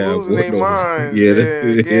Yeah, saw that's them losing their Cowboy. minds. Yeah,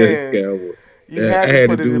 Again. that's Cowboy. You had I to had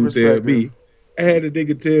put a it in dude tell perspective. me. I had a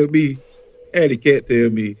nigga tell me. I had a cat tell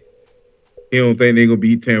me. He don't think they're gonna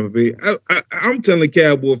beat Tampa Bay. I'm telling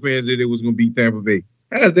Cowboy fans that it was gonna beat Tampa Bay.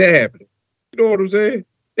 How's that happening? You know what I'm saying?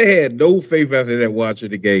 They had no faith after that watching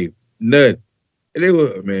the game. None. And they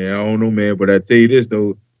were, man, I don't know, man, but I tell you this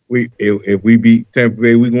though, if we beat Tampa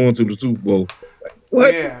Bay, we going to the Super Bowl.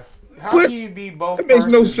 What? Yeah. How What? can you be both? That makes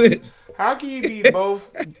no persons? sense. How can you be both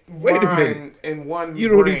Wait a minute. mind and one You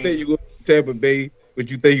don't brain? even think you go to Tampa Bay,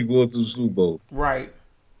 but you think you going to the Super Bowl. Right.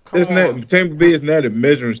 Come That's on. not Tampa Bay is not a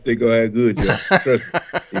measuring stick of how good you are. Trust me.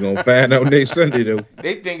 You're gonna find out next Sunday though.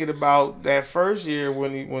 They thinking about that first year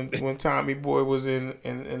when Tommy Boy was in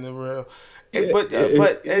the real.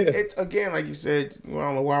 It's again, like you said, I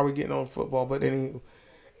don't know why we're getting on football, but anyway,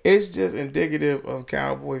 it's just indicative of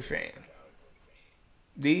Cowboy fan.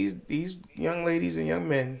 These young ladies and young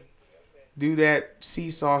men do that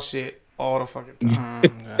seesaw shit all the fucking time.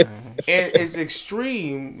 And it's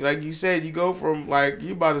extreme. Like you said, you go from like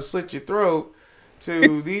you about to slit your throat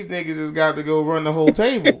to these niggas has got to go run the whole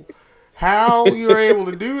table. How you're able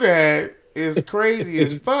to do that is crazy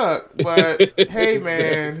as fuck. But hey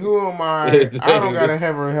man, who am I? I don't got a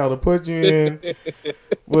heaven or hell to put you in.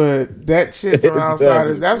 But that shit from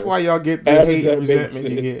outsiders, that's why y'all get the How does hate that and make resentment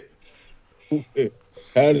you sense? get.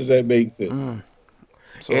 How does that make sense?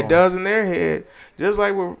 So, It does in their head, just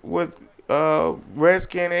like with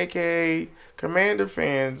Redskin, aka Commander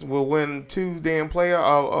fans, will win 2 damn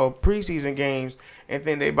preseason games and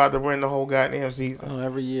think they about to win the whole goddamn season. Oh,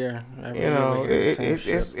 every year. You know, we hear the same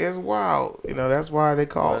shit. it's wild. You know, that's why they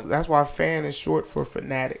call. But- That's why fan is short for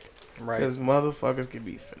fanatic. Right. Because motherfuckers can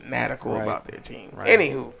be fanatical Right. about their team. Right.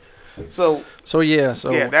 Anywho, so Yeah,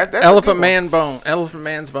 that's a Elephant good one. Elephant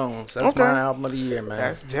Man's Bones. That's Okay. my album of the year, man.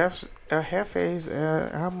 That's Jeff's Hefe's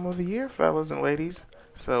album of the year, fellas and ladies.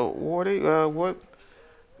 So what you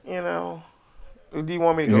know? Do you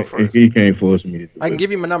want me to go first? He can't force me to do I can it.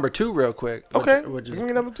 give you my number 2 real quick. Okay, Which is, give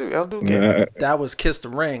me number 2. El Duque. that was Kiss the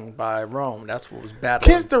Ring by Rome. That's what was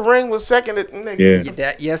battling. Kiss the Ring was second.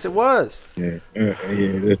 Yeah. Yes, it was. Yeah,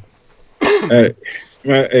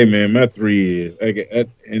 hey man, my 3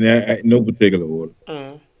 is no particular order.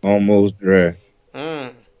 Mm, Almost Dry,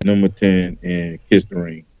 mm, number 10, and Kiss the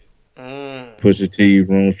Ring. mm. Pusha T,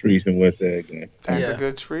 Rome Streets, and West Side Gang. That's Yeah. a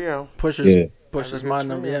good trio. Pushes Yeah. That's a good my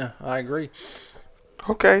number. trio. Yeah, I agree.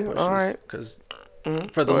 Okay, all right. Because Mm,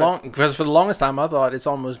 for the go ahead. for the longest time, I thought It's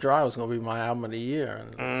Almost Dry was going to be my album of the year.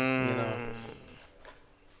 And, you know,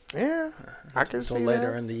 Yeah, I can until see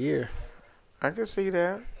later that. in the year. I can see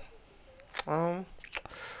that. Well,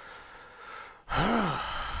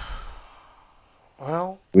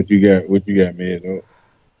 What you got, man? Oh,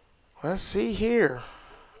 let's see here.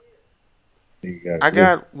 you got I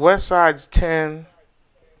got West Side's 10,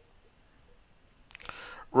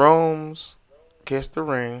 Rome's Kiss the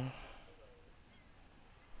Ring,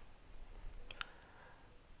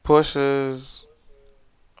 Pusha's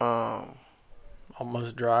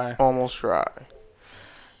Almost Dry. Almost Dry,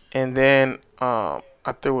 and then I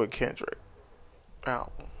threw in Kendrick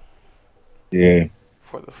album Yeah.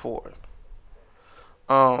 for the 4th.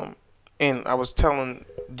 And I was telling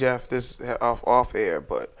Jeff this off air,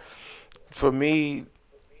 but for me,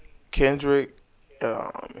 Kendrick,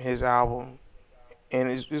 his album, and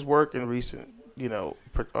his work in recent,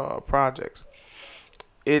 projects,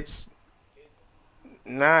 it's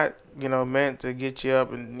not, meant to get you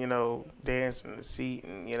up and, dance in the seat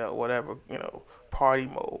and, whatever, party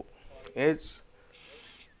mode. It's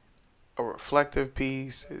a reflective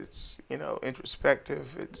piece. It's,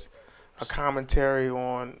 introspective. It's a commentary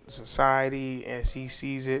on society as he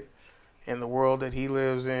sees it and the world that he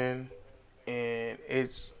lives in. And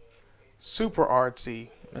it's super artsy.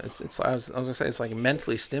 I was gonna say it's like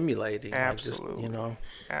mentally stimulating. Absolutely. Like just,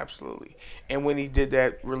 Absolutely. And when he did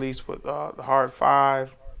that release with the Hard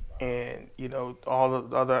Five and, all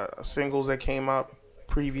the other singles that came up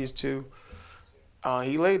previous to,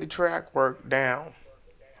 he laid the track work down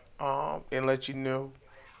and let you know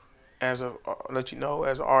as an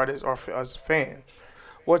artist or as a fan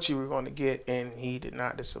what you were going to get, and he did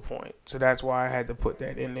not disappoint. So that's why I had to put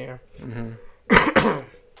that in there.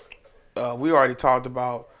 We already talked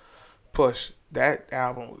about Push. That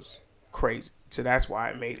album was crazy. So that's why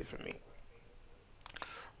it made it for me.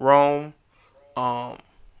 Rome,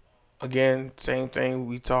 again, same thing.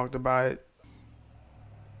 We talked about it.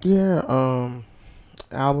 Yeah,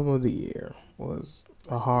 album of the year was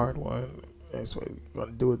a hard one. That's why we're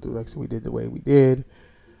gonna do it through. Like I said, we did the way we did.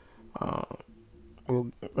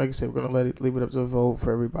 Like I said, we're gonna leave it up to the vote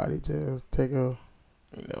for everybody to take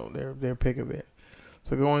their pick of it.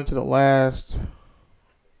 So going to the last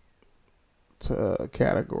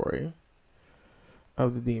category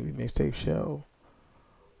of the DMV Mixtape Show,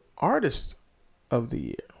 Artist of the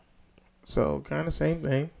Year. So kind of same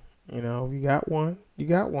thing. If you got one, you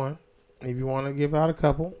got one. If you want to give out a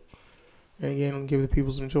couple, and again, give the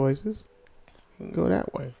people some choices, you can go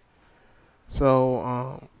that way.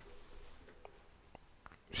 So,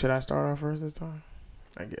 should I start off first this time?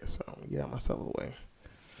 I guess so. Get out myself of the way.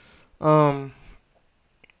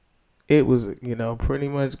 It was, pretty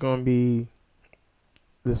much going to be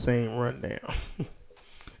the same rundown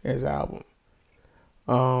as album.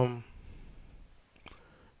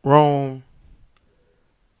 Rome,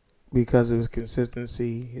 because of his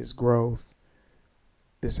consistency, his growth,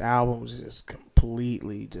 this album was just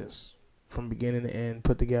completely, just from beginning to end,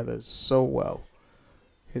 put together so well.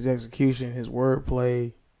 His execution, his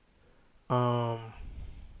wordplay, like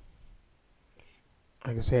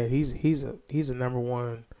I said, he's a number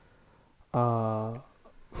one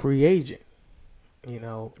free agent.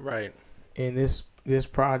 right. And this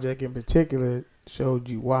project in particular showed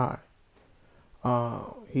you why.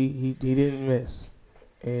 He didn't miss,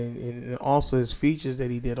 and also his features that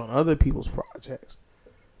he did on other people's projects.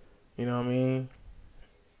 You know what I mean?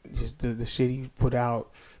 Just the shit he put out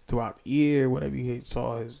throughout the year, whenever you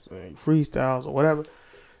saw his freestyles or whatever.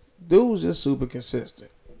 Dude was just super consistent.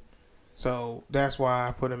 So that's why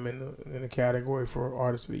I put him in the category for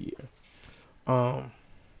Artist of the Year.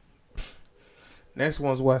 Next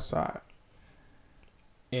one's West Side,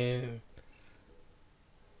 and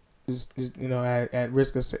just at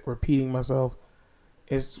risk of repeating myself,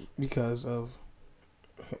 it's because of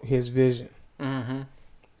his vision. Mm-hmm.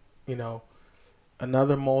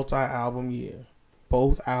 Another multi-album year.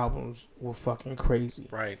 Both albums were fucking crazy,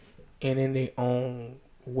 Right. and in their own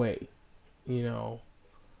way, and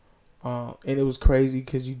it was crazy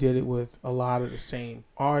because you did it with a lot of the same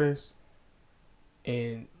artists,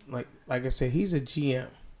 and like I said, he's a GM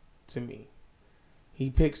to me. He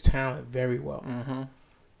picks talent very well, Mm-hmm.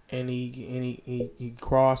 and he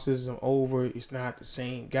crosses them over. It's not the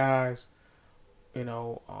same guys,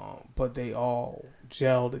 but they all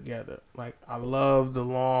gel together. Like, I love the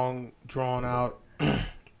long drawn out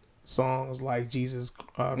songs like Jesus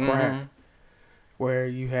Crack, Mm-hmm. where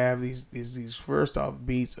you have these first off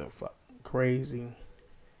beats are fucking crazy,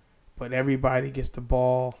 but everybody gets the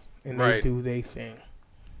ball and they Right. do their thing.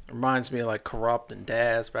 Reminds me of like Corrupt and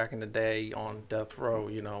Daz back in the day on Death Row,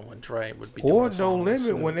 when Dre would be Or doing No songs.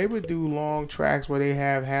 Limit, when they would do long tracks where they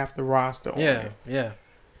have half the roster on Yeah, it. yeah.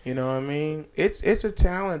 You know what I mean? It's a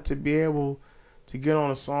talent to be able to get on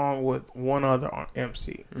a song with one other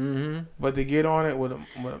MC. Mm-hmm. But to get on it with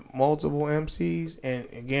multiple MCs, and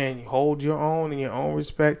again, you hold your own in your own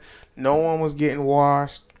respect. No one was getting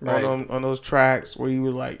washed Right. on those tracks where you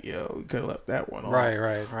was like, yo, you could have left that one off.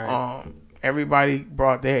 Right. Everybody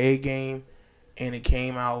brought their A game, and it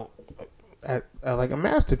came out at like a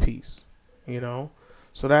masterpiece,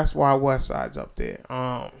 So that's why West Side's up there.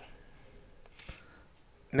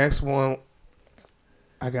 Next one,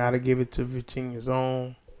 I gotta give it to Virginia's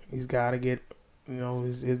Own. He's gotta get,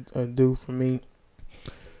 his due for me.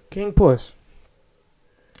 King Push.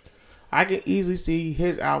 I can easily see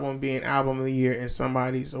his album being Album of the Year in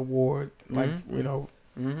somebody's award,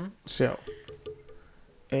 Mm-hmm. show.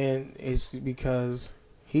 And it's because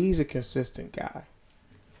he's a consistent guy.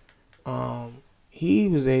 He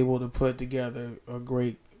was able to put together a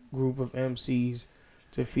great group of MCs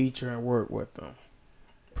to feature and work with them.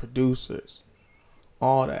 Producers,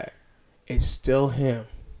 all that. It's still him.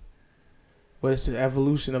 But it's an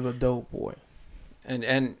evolution of a Dope Boy.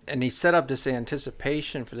 And he set up this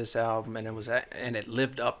anticipation for this album, and it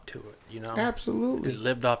lived up to it, Absolutely. It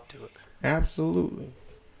lived up to it. Absolutely.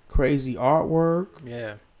 Crazy artwork.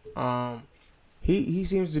 Yeah. He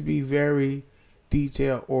seems to be very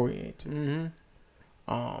detail oriented. Mm-hmm.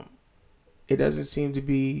 It doesn't seem to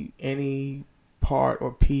be any part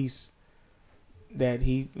or piece that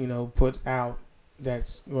he puts out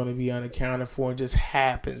that's going to be unaccounted for and just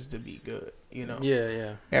happens to be good.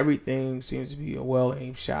 Yeah. Everything seems to be a well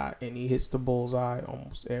aimed shot, and he hits the bullseye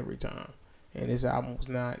almost every time. And this album was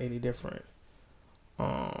not any different.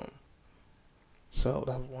 So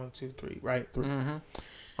that was 1, 2, 3, right? 3. Mm-hmm.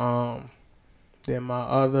 Then my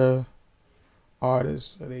other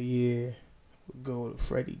artist of the year would go to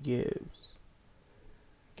Freddie Gibbs,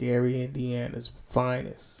 Gary, Indiana's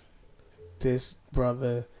finest. This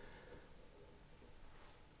brother,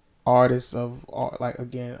 artist of art, like,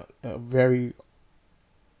 again, a very.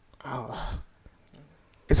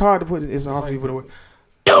 It's hard to put it. It's hard for me to put it away.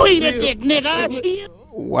 You eat a dick, nigga.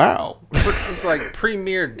 Wow. It's like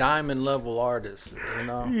premier diamond level artist,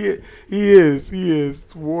 Yeah, he is.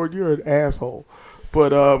 Ward, you're an asshole.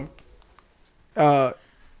 But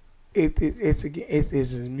it's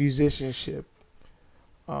his musicianship.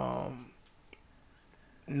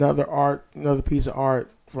 Another piece of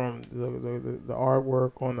art, from the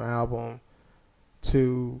artwork on the album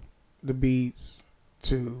to the beats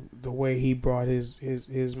to the way he brought his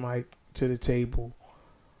mic to the table.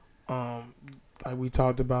 Like we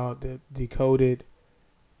talked about, the Decoded,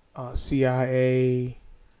 CIA.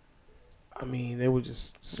 I mean, there were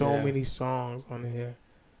just so many songs on here.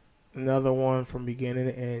 Another one from beginning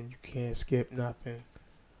to end. You can't skip nothing.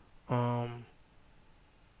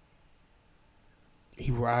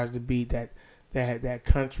 He rides the beat, that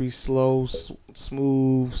country slow,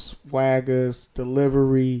 smooth, swaggers,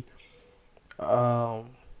 delivery.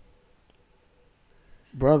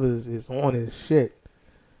 Brothers is on his shit.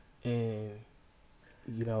 And,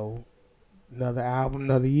 another album,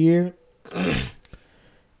 another year.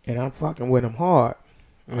 And I'm fucking with him hard.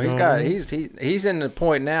 He's in the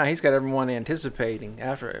point now. He's got everyone anticipating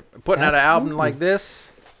after putting out an album like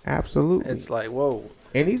this. Absolutely. It's like, whoa.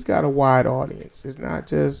 And he's got a wide audience. It's not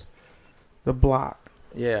just the block.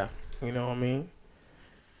 Yeah. You know what I mean?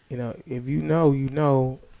 If you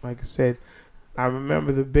know. Like I said, I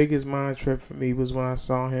remember the biggest mind trip for me was when I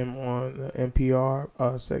saw him on the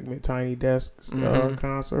NPR segment Tiny Desk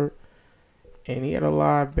concert. And he had a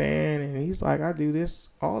live band, and he's like, I do this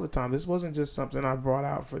all the time. This wasn't just something I brought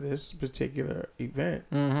out for this particular event.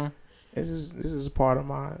 Mm-hmm. This is part of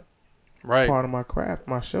my part of my craft,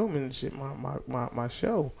 my showmanship, my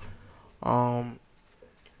show. And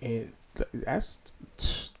that's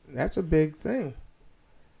a big thing,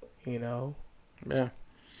 you know. Yeah.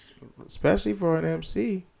 Especially for an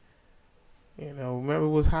MC. You know, remember it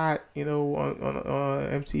was hot, you know, on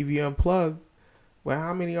MTV Unplugged. Well,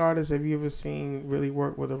 how many artists have you ever seen really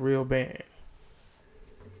work with a real band?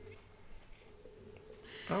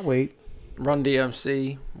 I'll wait. Run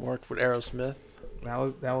DMC worked with Aerosmith. That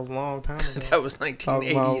was a long time ago. That was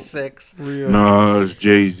 1986. Real. Nas,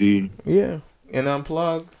 Jay-Z. Yeah, and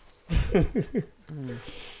Unplugged.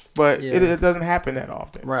 But Yeah. it doesn't happen that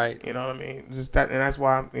often. Right. You know what I mean? Just that, and that's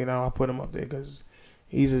why, you know, I put him up there, because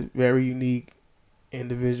he's a very unique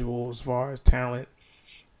individual as far as talent,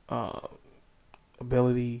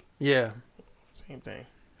 ability. Yeah. Same thing.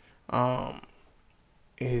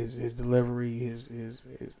 His delivery, his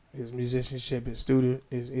musicianship, his student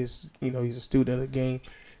is you know, he's a student of the game.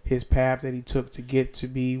 His path that he took to get to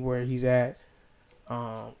be where he's at,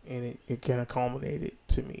 and it kind of culminated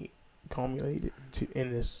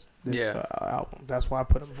in this album. That's why I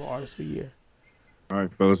put him for Artist of the Year. All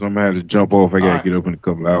right, fellas, I'm gonna have to jump off. I gotta Alright. get up in a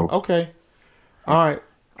couple hours. Okay. All right.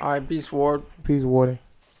 All right, Beast Ward. Peace, Warden.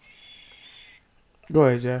 Go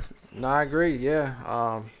ahead, Jeff. No, I agree.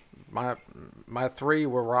 Yeah. My three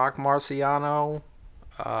were Rock Marciano,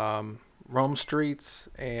 Rome Streets,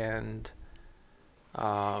 and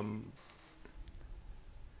I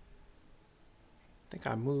think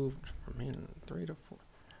I moved from 3 to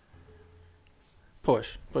 4.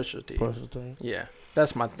 Pusha T. Pusha T. Yeah,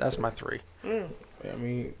 that's my three. I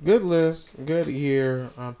mean, good list, good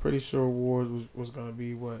year. I'm pretty sure Ward was gonna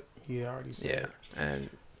be what he had already said. Yeah,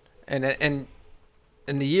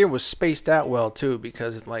 and the year was spaced out well too,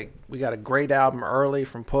 because like we got a great album early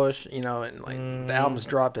from Push, you know, and like the albums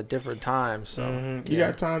dropped at different times, so You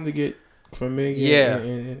got time to get familiar, Yeah.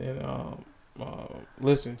 and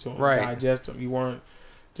listen to them, Right. digest them. You weren't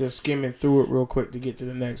just skimming through it real quick to get to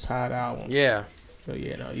the next hot album. Yeah. So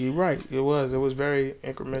yeah, no, you're right. It was very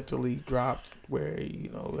incrementally dropped, where, you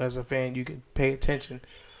know, as a fan you could pay attention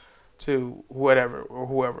to whoever it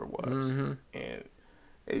was, and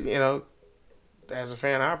you know, as a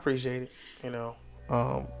fan I appreciate it, you know,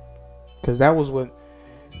 because that was what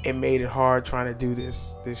it made it hard trying to do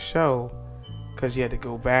this show, because you had to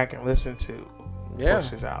go back and listen to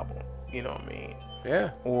Push's album, you know what I mean,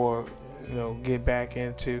 or, you know, get back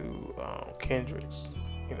into Kendrick's,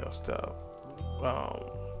 you know, stuff.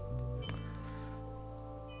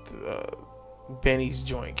 Benny's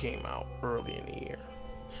joint came out early in the year.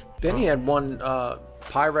 Benny had one.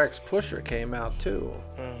 Pyrex Pusher came out too.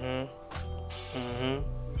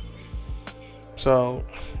 So,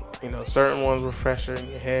 you know, certain ones were fresher in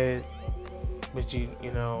your head, but you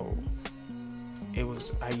know, it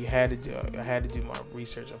was I had to do my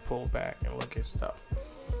research and pull back and look at stuff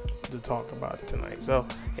to talk about it tonight. So,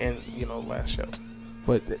 and you know, last show.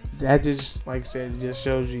 But that just, like I said, it just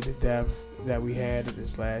shows you the depth that we had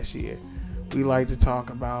this last year. We like to talk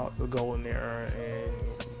about the golden era and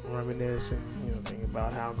reminisce and, you know, think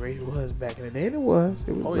about how great it was back in the day. And it was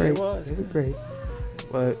great. Yeah, it was. It was great.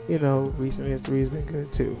 But, you know, recent history has been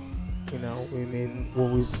good too. You know, and then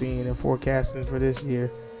what we're seeing and forecasting for this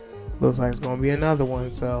year looks like it's going to be another one.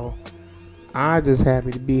 So I'm just happy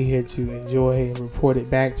to be here to enjoy and report it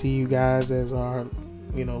back to you guys as our,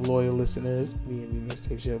 you know, loyal listeners, the MV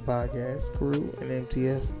Mixtape Show podcast crew and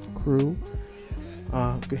MTS crew.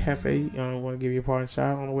 Hefe, you want to give you a parting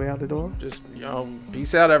shot on the way out the door? Just, you know,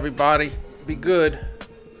 peace out, everybody. Be good.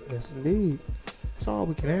 Yes, indeed. That's all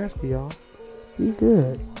we can ask of y'all. Be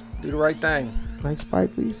good. Do the right thing. Like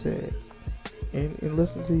Spike Lee said. And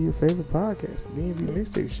listen to your favorite podcast, the MV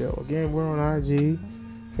Mixtape Show. Again, we're on IG,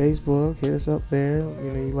 Facebook. Hit us up there.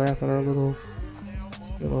 You know, you laugh at our little,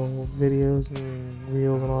 you know, videos and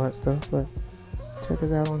reels and all that stuff. But check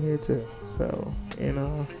us out on here too. So, and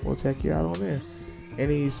we'll check you out on there.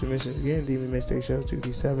 Any submissions, again,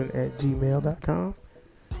 dvmixtapeshow237@gmail.com.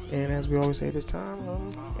 And as we always say this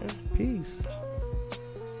time, peace.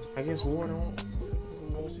 I guess Ward won't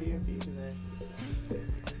see you.